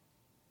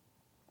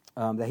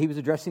 that he was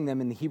addressing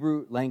them in the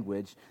Hebrew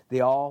language,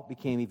 they all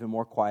became even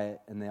more quiet,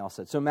 and they all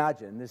said, so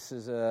imagine, this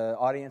is an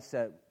audience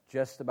that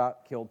just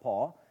about killed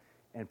Paul,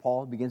 and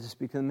Paul begins to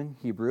speak to them in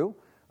Hebrew.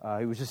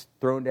 He was just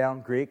throwing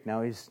down Greek,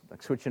 now he's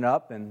switching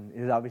up, and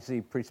he's obviously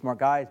a pretty smart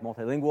guy, he's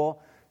multilingual,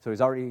 so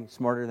he's already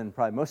smarter than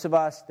probably most of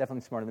us,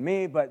 definitely smarter than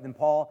me, but then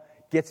Paul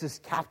gets this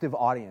captive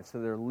audience,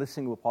 so they're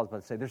listening to what Paul's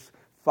about to say. There's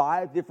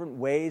 5 different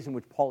ways in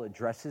which Paul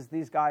addresses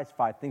these guys,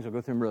 5 things. I'll go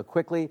through them real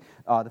quickly.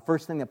 The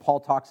first thing that Paul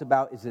talks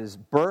about is his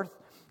birth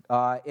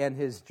and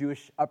his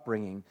Jewish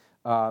upbringing.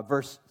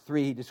 Verse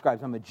 3, he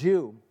describes, I'm a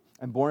Jew.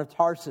 I'm born of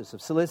Tarsus,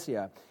 of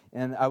Cilicia,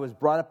 and I was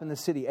brought up in the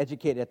city,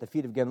 educated at the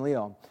feet of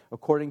Gamaliel,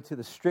 according to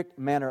the strict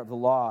manner of the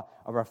law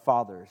of our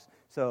fathers.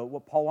 So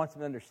what Paul wants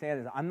them to understand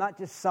is I'm not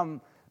just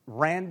some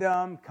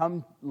random,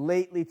 come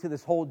lately to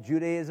this whole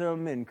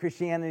Judaism and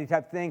Christianity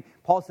type thing.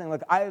 Paul's saying,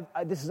 look,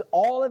 this is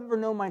all I've ever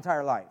known my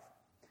entire life.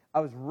 I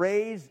was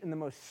raised in the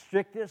most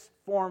strictest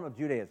form of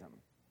Judaism.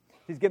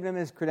 He's giving him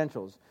his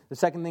credentials. The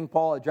second thing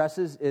Paul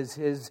addresses is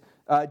his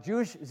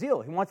Jewish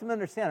zeal. He wants him to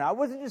understand. I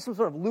wasn't just some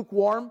sort of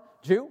lukewarm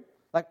Jew.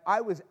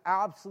 I was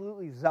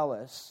absolutely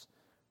zealous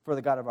for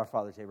the God of our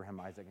fathers, Abraham,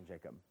 Isaac, and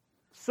Jacob.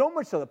 So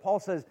much so that Paul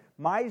says,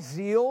 my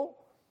zeal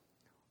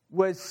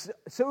was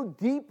so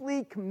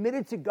deeply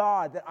committed to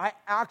God that I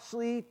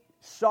actually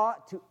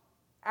sought to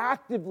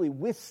actively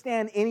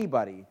withstand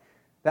anybody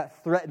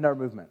that threatened our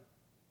movement.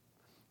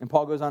 And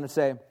Paul goes on to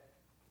say,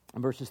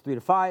 in verses 3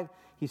 to 5,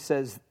 he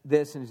says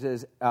this, and he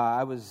says,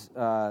 I was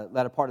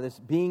led a part of this,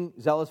 being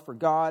zealous for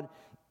God,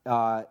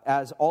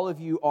 as all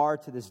of you are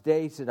to this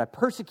day. He said, I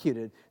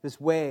persecuted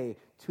this way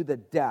to the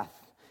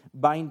death,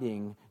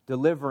 binding,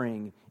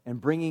 delivering, and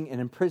bringing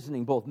and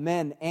imprisoning both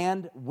men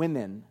and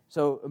women.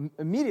 So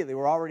immediately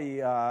we're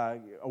already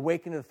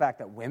awakened to the fact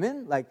that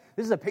women,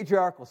 this is a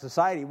patriarchal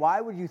society.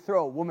 Why would you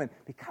throw a woman?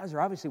 Because there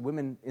are obviously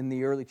women in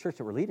the early church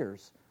that were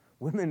leaders,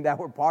 women that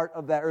were part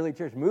of that early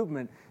church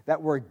movement,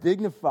 that were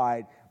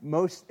dignified,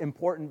 most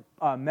important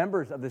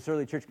members of this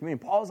early church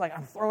community. Paul's like,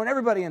 I'm throwing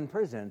everybody in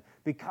prison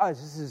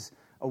because this is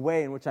a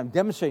way in which I'm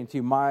demonstrating to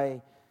you my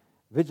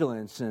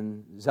vigilance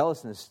and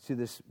zealousness to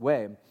this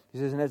way. He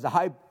says, and as the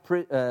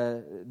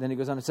then he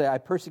goes on to say, I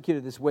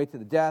persecuted this way to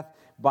the death,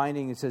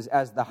 binding, it says,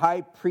 as the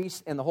high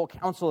priest and the whole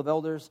council of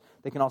elders,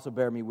 they can also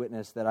bear me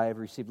witness that I have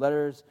received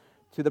letters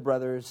to the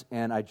brothers,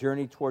 and I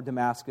journeyed toward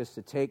Damascus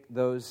to take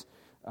those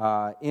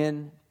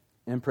in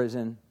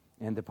prison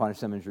and to punish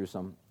them in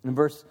Jerusalem. In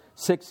verse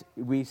 6,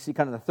 we see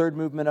kind of the third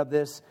movement of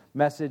this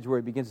message where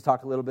he begins to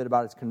talk a little bit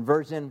about his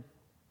conversion.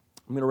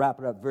 I'm going to wrap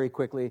it up very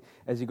quickly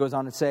as he goes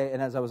on to say,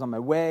 and as I was on my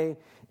way,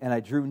 and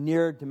I drew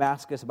near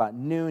Damascus about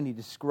noon, he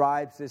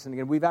describes this. And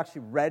again, we've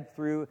actually read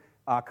through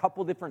a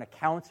couple different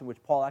accounts in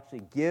which Paul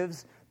actually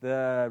gives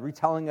the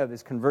retelling of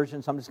his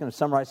conversion. So I'm just going to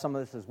summarize some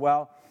of this as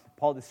well.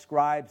 Paul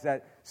describes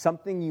that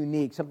something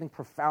unique, something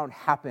profound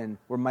happened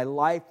where my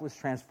life was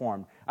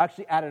transformed. I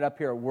actually added up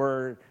here a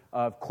word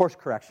of course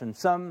correction.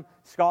 Some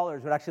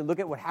scholars would actually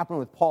look at what happened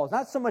with Paul. It's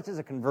not so much as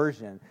a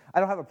conversion. I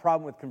don't have a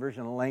problem with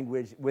conversion in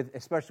language,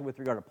 especially with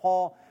regard to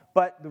Paul.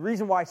 But the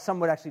reason why some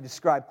would actually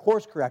describe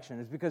course correction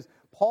is because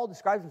Paul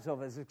describes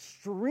himself as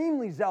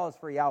extremely zealous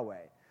for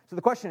Yahweh. So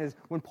the question is,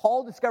 when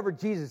Paul discovered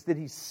Jesus, did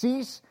he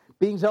cease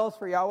being zealous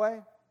for Yahweh?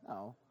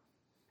 No.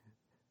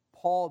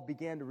 Paul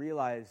began to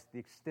realize the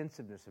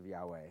extensiveness of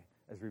Yahweh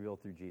as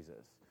revealed through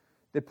Jesus.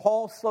 Did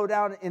Paul slow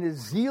down in his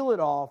zeal at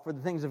all for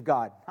the things of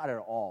God? Not at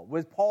all.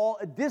 Was Paul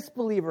a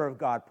disbeliever of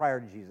God prior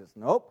to Jesus?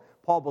 Nope.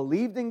 Paul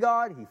believed in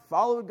God. He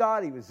followed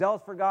God. He was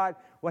zealous for God.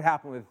 What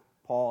happened with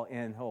Paul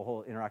in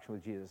whole interaction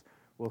with Jesus?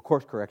 Well,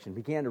 course correction.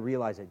 Began to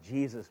realize that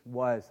Jesus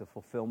was the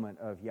fulfillment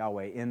of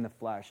Yahweh in the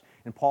flesh.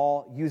 And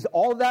Paul used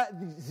all of that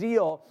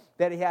zeal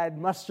that he had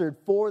mustered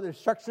for the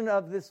destruction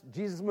of this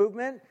Jesus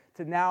movement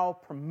to now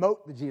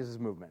promote the Jesus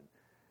movement.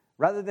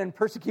 Rather than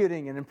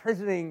persecuting and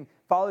imprisoning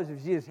followers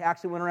of Jesus, he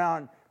actually went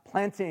around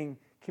planting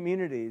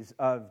communities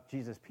of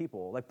Jesus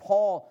people. Like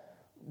Paul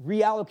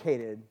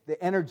reallocated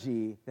the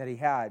energy that he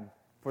had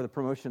for the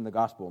promotion of the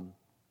gospel.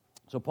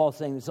 So Paul's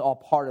saying this is all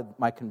part of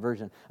my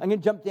conversion. I'm going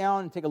to jump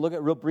down and take a look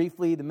at real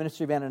briefly the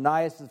ministry of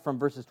Ananias. This is from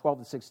verses 12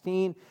 to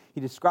 16. He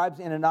describes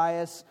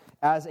Ananias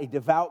as a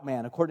devout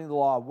man, according to the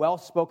law, well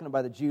spoken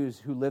by the Jews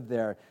who lived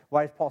there.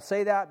 Why does Paul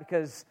say that?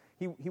 Because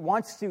he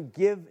wants to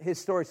give his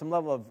story some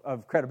level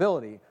of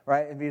credibility,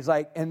 right? And he's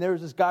like, and there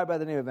was this guy by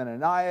the name of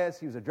Ananias.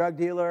 He was a drug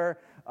dealer,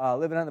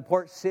 living in the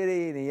port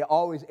city, and he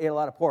always ate a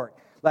lot of pork.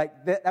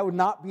 Like, that would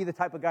not be the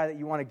type of guy that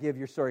you want to give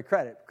your story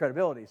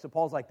credibility. So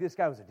Paul's like, this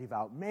guy was a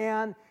devout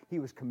man. He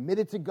was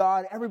committed to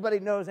God.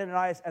 Everybody knows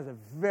Ananias as a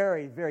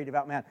very, very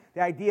devout man.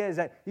 The idea is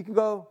that you can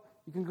go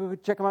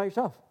check him out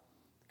yourself.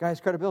 The guy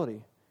has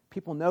credibility.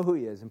 People know who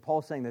he is. And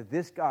Paul's saying that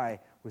this guy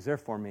was there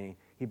for me.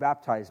 He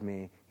baptized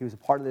me. He was a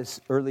part of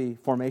this early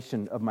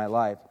formation of my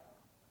life.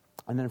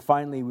 And then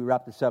finally, we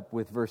wrap this up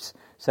with verse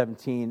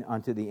 17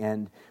 onto the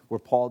end, where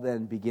Paul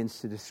then begins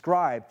to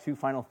describe two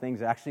final things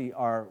that actually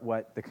are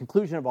what the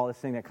conclusion of all this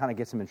thing that kind of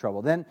gets him in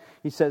trouble. Then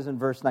he says in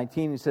verse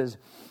 19, he says,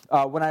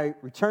 when I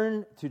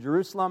returned to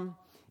Jerusalem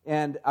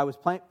and I was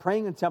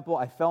praying in the temple,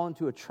 I fell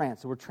into a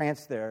trance. The word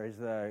trance there is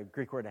the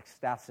Greek word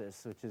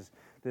ecstasis, which is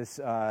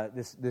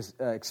this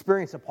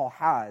experience that Paul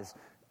has.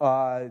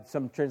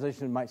 Some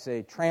translation might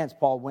say trance.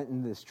 Paul went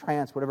into this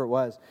trance, whatever it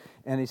was.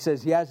 And he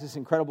says he has this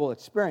incredible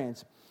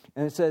experience.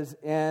 And it says,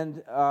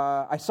 and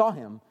I saw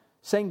him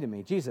saying to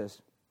me,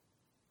 Jesus.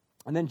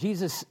 And then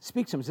Jesus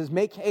speaks to him and says,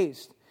 make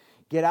haste,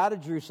 get out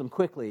of Jerusalem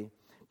quickly,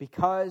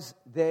 because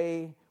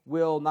they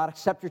will not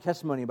accept your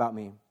testimony about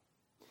me.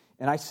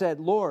 And I said,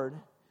 Lord,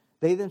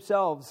 they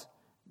themselves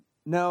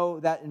know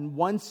that in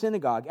one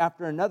synagogue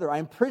after another I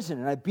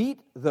imprisoned and I beat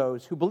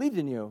those who believed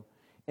in you.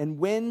 And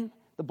when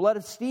the blood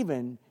of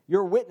Stephen,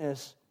 your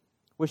witness,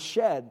 was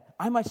shed,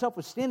 I myself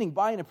was standing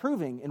by and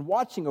approving and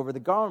watching over the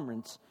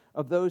garments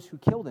of those who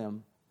killed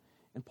him.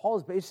 And Paul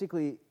is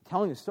basically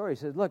telling the story. He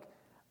says, look,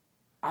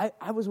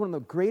 I was one of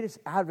the greatest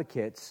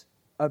advocates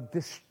of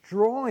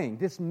destroying,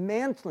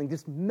 dismantling,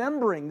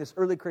 dismembering this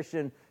early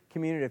Christian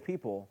community of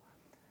people.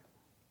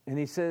 And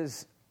he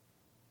says,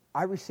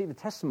 I received a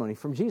testimony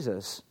from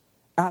Jesus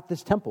at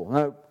this temple.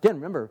 Now, again,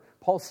 remember,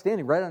 Paul's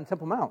standing right on the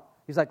Temple Mount.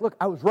 He's like, look,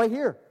 I was right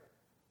here.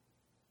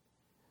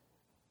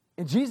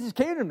 And Jesus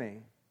came to me.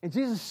 And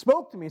Jesus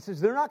spoke to me and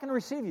says, they're not going to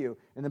receive you.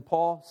 And then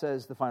Paul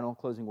says the final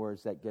closing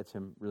words that gets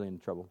him really in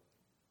trouble.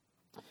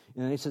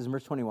 And then he says in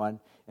verse 21,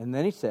 and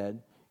then he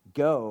said,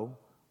 go,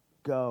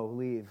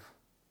 leave.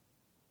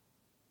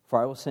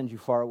 For I will send you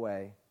far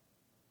away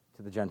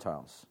to the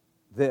Gentiles.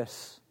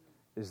 This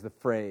is the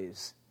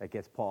phrase that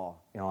gets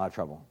Paul in a lot of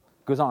trouble.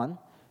 It goes on, and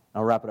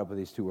I'll wrap it up with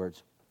these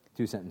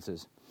two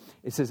sentences.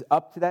 It says,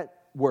 up to that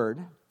word,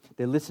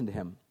 they listened to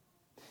him.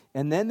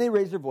 And then they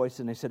raised their voice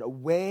and they said,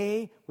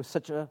 away with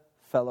such a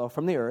fellow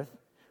from the earth,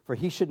 for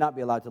he should not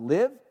be allowed to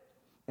live.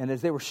 And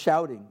as they were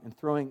shouting and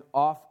throwing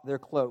off their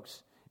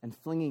cloaks and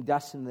flinging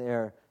dust in the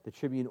air, the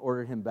tribune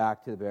ordered him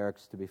back to the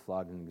barracks to be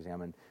flogged and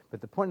examined. But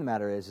the point of the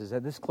matter is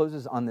that this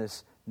closes on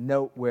this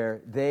note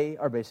where they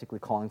are basically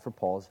calling for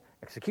Paul's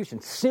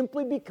execution,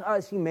 simply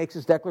because he makes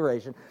this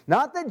declaration.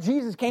 Not that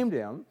Jesus came to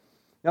him.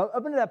 Now,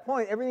 up until that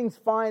point, everything's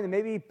fine, and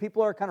maybe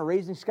people are kind of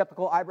raising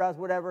skeptical eyebrows,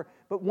 whatever.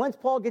 But once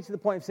Paul gets to the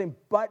point of saying,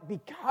 but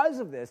because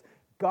of this,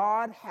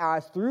 God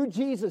has, through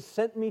Jesus,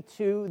 sent me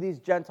to these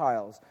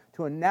Gentiles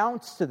to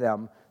announce to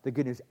them the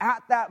good news.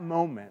 At that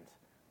moment,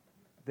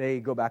 they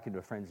go back into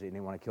a frenzy and they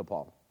want to kill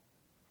Paul.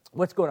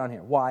 What's going on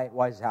here? Why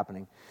is this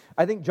happening?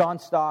 I think John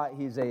Stott,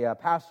 he's a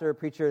pastor,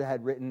 preacher that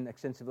had written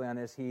extensively on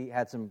this. He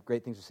had some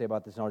great things to say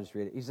about this, and I'll just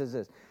read it. He says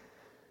this: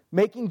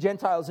 making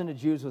Gentiles into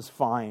Jews was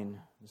fine.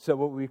 So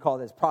what we call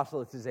this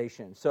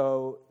proselytization.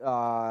 So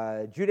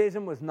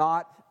Judaism was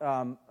not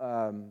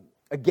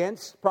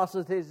against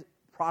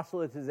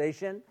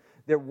proselytization.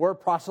 There were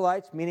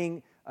proselytes,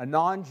 meaning a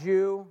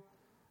non-Jew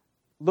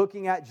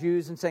looking at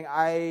Jews and saying,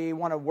 I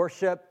want to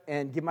worship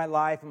and give my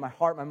life and my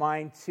heart, my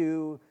mind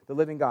to the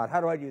living God. How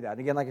do I do that?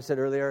 Again, like I said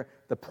earlier,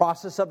 the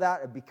process of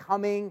that, of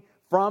becoming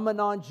from a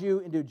non-Jew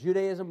into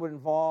Judaism, would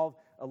involve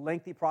a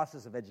lengthy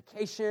process of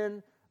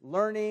education,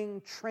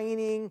 learning,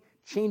 training,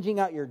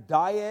 changing out your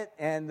diet,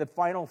 and the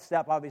final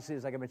step, obviously,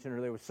 as like I mentioned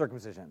earlier, was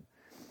circumcision.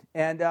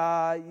 And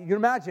you can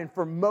imagine,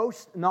 for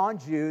most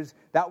non-Jews,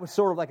 that was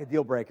sort of like a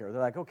deal breaker.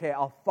 They're like, okay,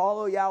 I'll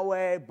follow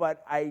Yahweh,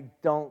 but I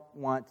don't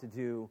want to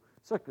do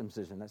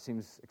circumcision. That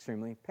seems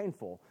extremely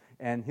painful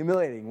and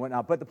humiliating and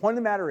whatnot. But the point of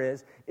the matter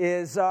is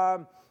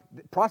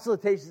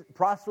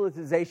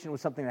proselytization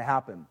was something that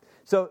happened.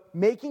 So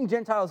making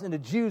Gentiles into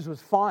Jews was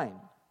fine.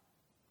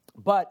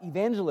 But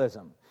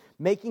evangelism,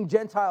 making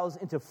Gentiles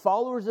into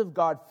followers of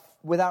God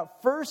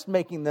without first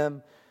making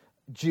them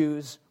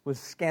Jews, was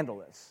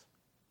scandalous.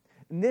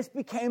 And this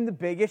became the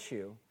big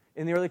issue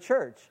in the early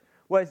church,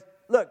 was,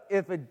 look,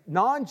 if a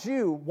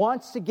non-Jew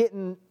wants to get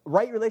in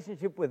right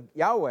relationship with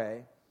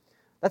Yahweh,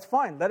 that's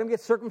fine. Let him get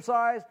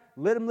circumcised.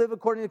 Let him live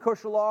according to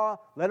kosher law.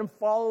 Let him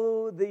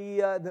follow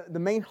the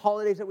main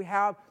holidays that we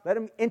have. Let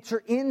him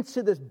enter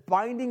into this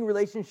binding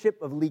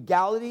relationship of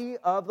legality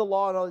of the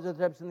law and all these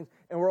other types of things,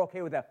 and we're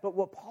okay with that. But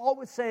what Paul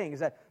was saying is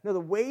that, no,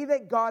 the way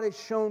that God has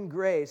shown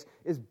grace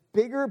is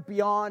bigger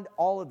beyond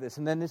all of this.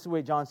 And then this is the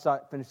way John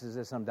Stott finishes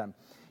this sometime.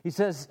 He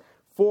says,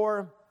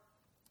 for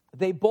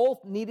they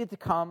both needed to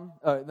come,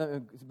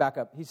 back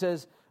up. He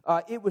says,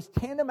 it was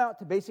tantamount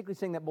to basically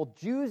saying that both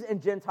Jews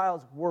and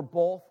Gentiles were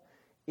both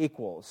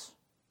equals.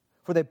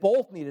 For they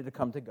both needed to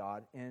come to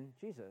God in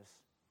Jesus.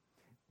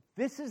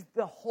 This is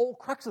the whole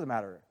crux of the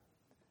matter.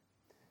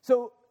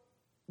 So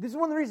this is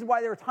one of the reasons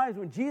why there were times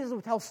when Jesus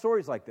would tell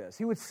stories like this.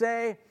 He would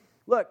say,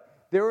 look,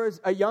 there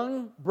was a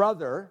young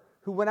brother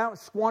who went out and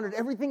squandered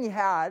everything he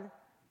had,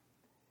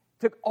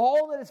 took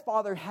all that his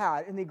father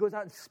had, and he goes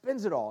out and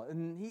spends it all.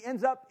 And he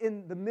ends up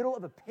in the middle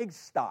of a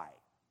pigsty.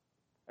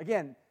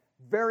 Again,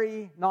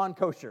 very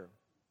non-kosher.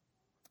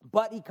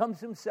 But he comes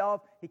to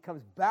himself, he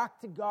comes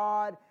back to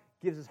God,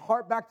 gives his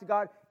heart back to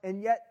God,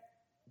 and yet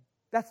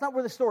that's not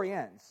where the story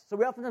ends. So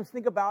we oftentimes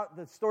think about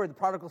the story of the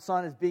prodigal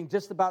son as being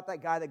just about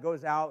that guy that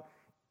goes out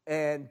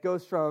and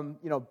goes from,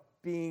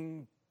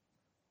 being,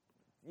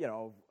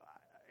 a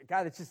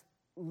guy that just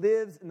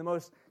lives in the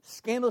most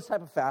scandalous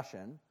type of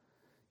fashion,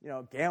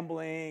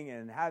 gambling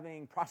and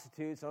having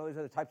prostitutes and all these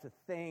other types of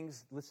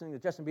things, listening to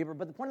Justin Bieber.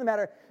 But the point of the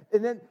matter,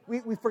 and then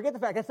we forget the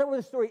fact, that's not where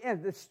the story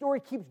ends. The story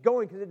keeps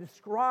going because it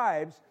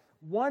describes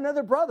one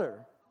other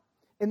brother.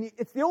 And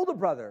it's the older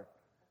brother.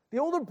 The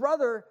older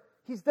brother,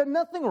 he's done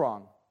nothing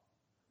wrong.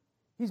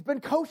 He's been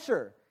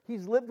kosher.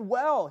 He's lived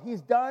well.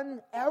 He's done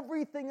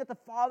everything that the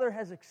father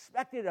has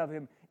expected of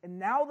him. And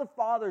now the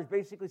father is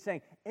basically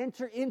saying,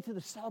 enter into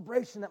the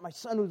celebration that my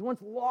son who was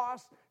once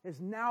lost has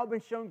now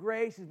been shown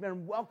grace, has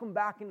been welcomed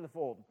back into the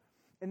fold.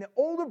 And the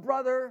older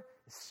brother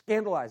is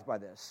scandalized by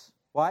this.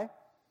 Why?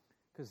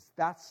 Because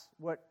that's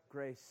what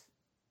grace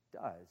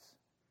does.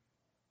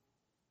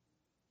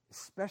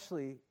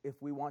 Especially if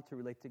we want to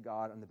relate to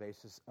God on the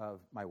basis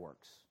of my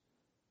works.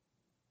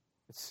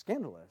 It's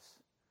scandalous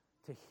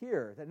to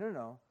hear that,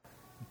 no,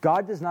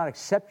 God does not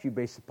accept you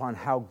based upon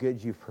how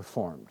good you've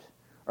performed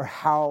or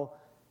how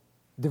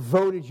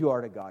devoted you are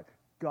to God.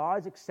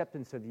 God's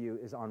acceptance of you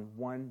is on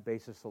one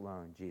basis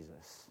alone,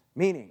 Jesus.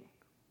 Meaning,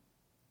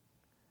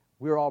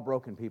 we're all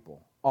broken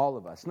people, all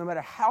of us. No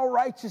matter how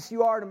righteous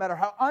you are, no matter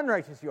how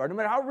unrighteous you are, no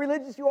matter how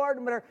religious you are,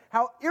 no matter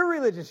how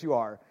irreligious you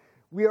are,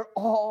 we are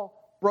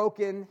all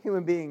broken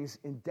human beings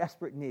in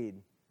desperate need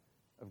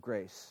of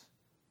grace.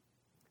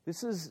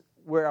 This is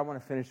where I want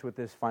to finish with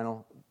this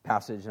final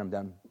passage, and I'm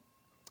done.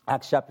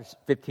 Acts chapter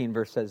 15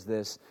 verse says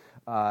this.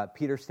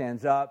 Peter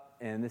stands up,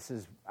 and this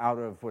is out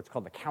of what's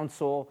called the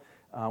council,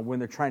 when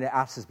they're trying to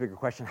ask this bigger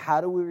question. How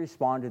do we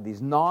respond to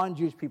these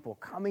non-Jewish people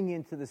coming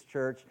into this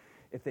church?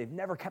 If they've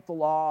never kept the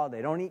law,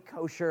 they don't eat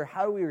kosher,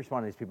 how do we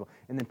respond to these people?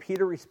 And then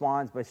Peter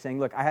responds by saying,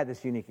 look, I had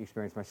this unique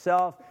experience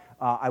myself.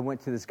 I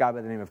went to this guy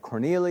by the name of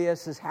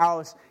Cornelius'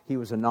 house. He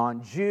was a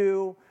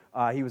non-Jew.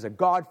 He was a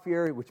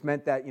God-fearer, which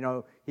meant that,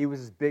 he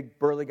was this big,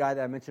 burly guy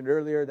that I mentioned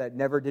earlier that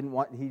didn't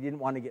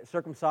want to get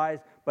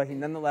circumcised, but he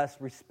nonetheless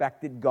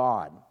respected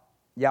God,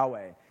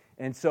 Yahweh.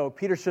 And so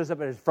Peter shows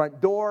up at his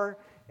front door,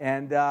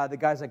 and the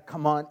guy's like,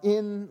 come on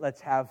in, let's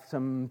have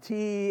some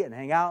tea and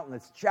hang out and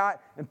let's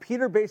chat. And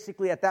Peter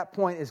basically at that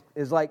point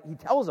is like, he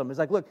tells him, he's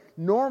like, look,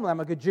 normally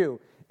I'm a good Jew,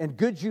 and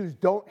good Jews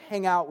don't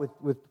hang out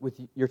with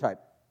your type.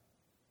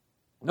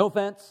 No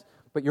offense,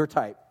 but your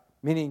type,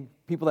 meaning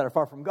people that are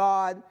far from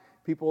God,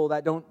 people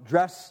that don't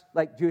dress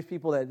like Jewish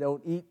people, that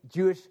don't eat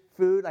Jewish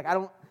food. Like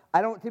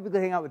I don't typically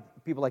hang out with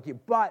people like you,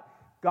 but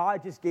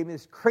God just gave me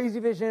this crazy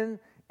vision,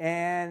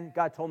 and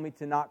God told me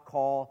to not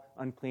call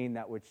unclean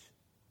that which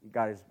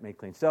God has made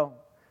clean. So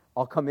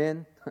I'll come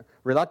in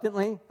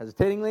reluctantly,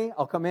 hesitatingly.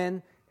 I'll come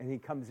in, and he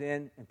comes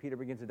in, and Peter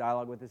begins a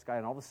dialogue with this guy.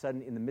 And all of a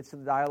sudden, in the midst of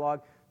the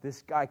dialogue,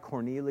 this guy,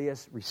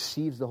 Cornelius,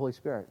 receives the Holy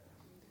Spirit.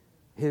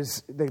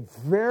 The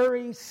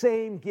very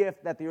same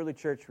gift that the early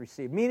church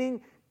received,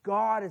 meaning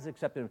God has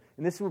accepted him.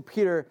 And this is where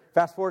Peter,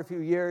 fast forward a few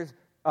years,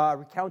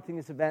 recounting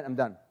this event. I'm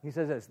done. He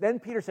says this. Then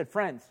Peter said,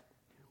 friends,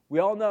 we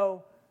all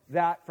know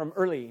that from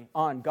early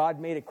on, God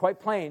made it quite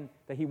plain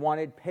that he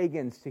wanted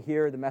pagans to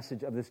hear the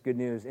message of this good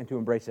news and to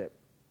embrace it.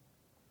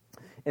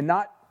 And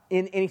not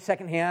in any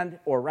secondhand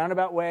or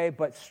roundabout way,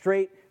 but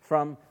straight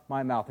from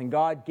my mouth. And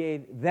God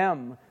gave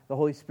them the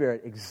Holy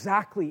Spirit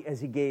exactly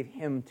as he gave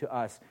him to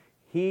us.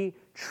 He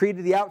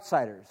treated the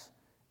outsiders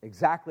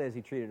exactly as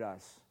he treated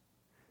us.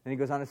 And he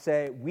goes on to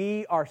say,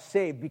 we are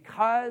saved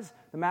because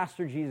the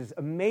Master Jesus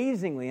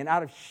amazingly and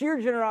out of sheer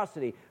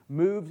generosity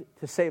moved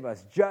to save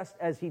us, just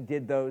as he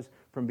did those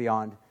from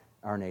beyond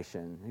our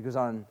nation. He goes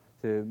on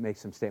to make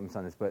some statements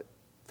on this, but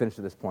finish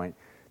with this point.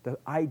 The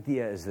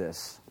idea is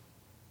this.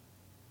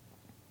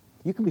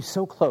 You can be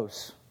so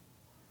close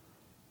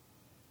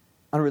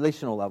on a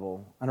relational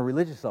level, on a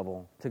religious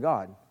level to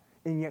God,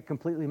 and yet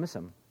completely miss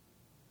him.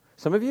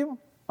 Some of you,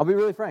 I'll be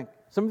really frank,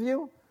 some of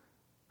you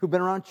who've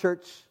been around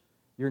church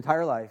your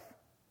entire life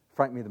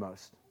frighten me the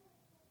most.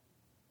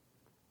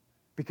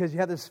 Because you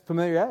have this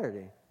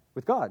familiarity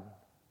with God.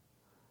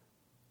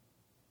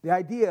 The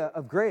idea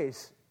of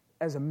grace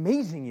as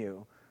amazing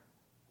you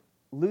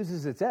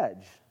loses its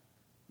edge,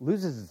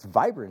 loses its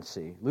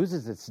vibrancy,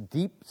 loses its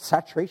deep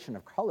saturation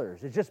of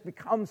colors. It just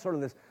becomes sort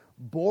of this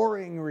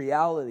boring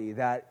reality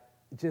that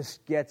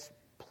just gets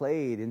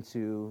played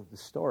into the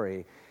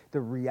story.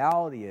 The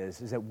reality is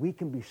that we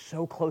can be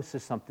so close to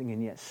something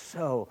and yet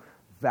so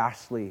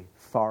vastly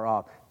far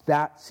off.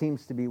 That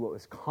seems to be what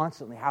was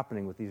constantly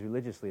happening with these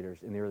religious leaders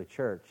in the early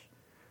church.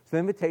 So the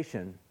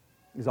invitation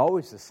is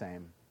always the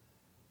same,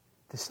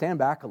 to stand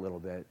back a little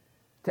bit,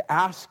 to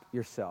ask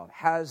yourself,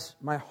 has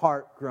my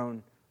heart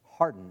grown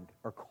hardened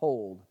or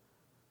cold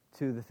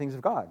to the things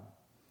of God?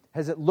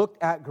 Has it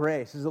looked at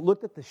grace? Has it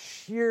looked at the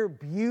sheer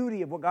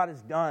beauty of what God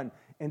has done,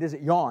 and does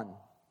it yawn?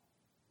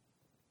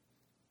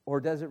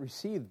 Or does it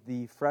receive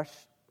the fresh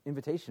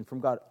invitation from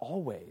God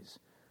always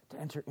to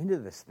enter into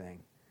this thing?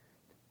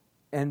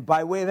 And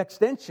by way of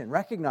extension,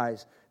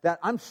 recognize that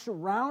I'm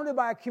surrounded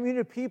by a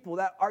community of people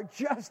that are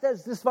just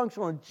as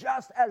dysfunctional and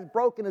just as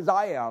broken as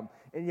I am,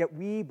 and yet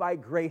we, by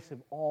grace,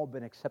 have all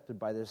been accepted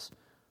by this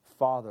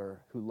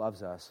Father who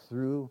loves us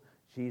through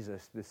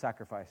Jesus, the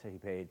sacrifice that he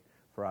paid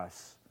for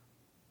us.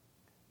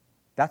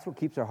 That's what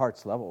keeps our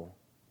hearts level.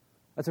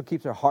 That's what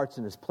keeps our hearts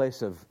in this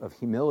place of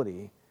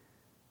humility.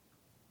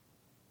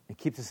 It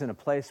keeps us in a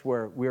place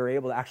where we are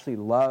able to actually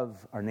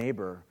love our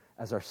neighbor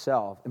as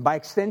ourselves, and by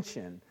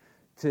extension,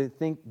 to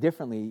think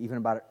differently even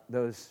about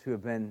those who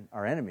have been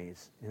our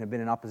enemies and have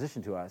been in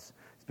opposition to us.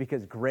 It's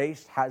because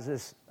grace has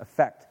this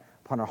effect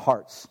upon our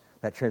hearts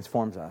that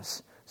transforms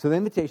us. So the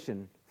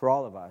invitation for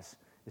all of us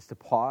is to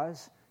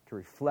pause, to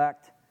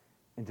reflect,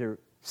 and to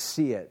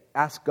see it.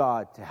 Ask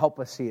God to help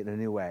us see it in a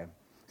new way.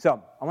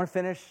 So I want to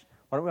finish.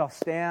 Why don't we all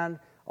stand?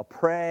 I'll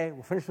pray.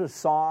 We'll finish with a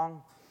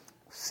song.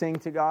 Sing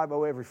to God by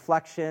way of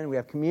reflection. We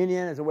have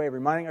communion as a way of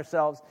reminding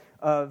ourselves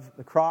of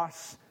the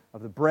cross,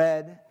 of the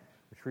bread,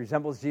 which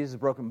resembles Jesus'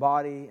 broken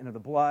body, and of the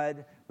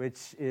blood,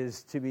 which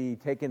is to be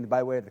taken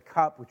by way of the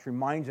cup, which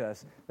reminds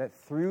us that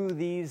through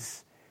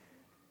these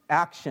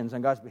actions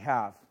on God's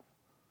behalf,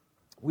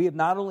 we have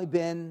not only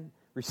been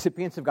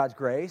recipients of God's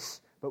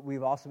grace, but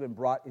we've also been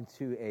brought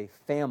into a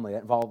family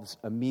that involves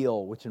a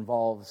meal, which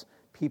involves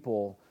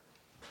people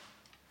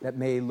that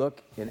may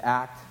look and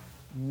act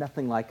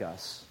nothing like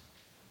us,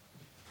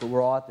 but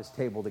we're all at this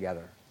table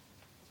together.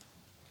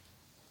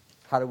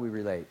 How do we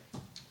relate?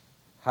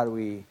 How do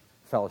we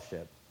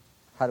fellowship?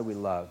 How do we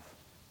love?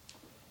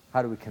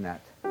 How do we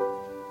connect?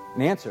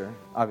 And the answer,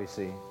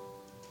 obviously,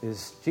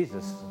 is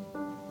Jesus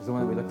is the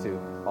one that we look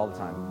to all the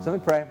time. So let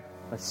me pray.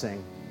 Let's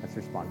sing. Let's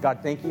respond. God,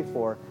 thank you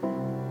for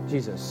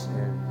Jesus.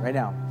 And right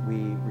now,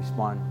 we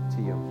respond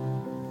to you.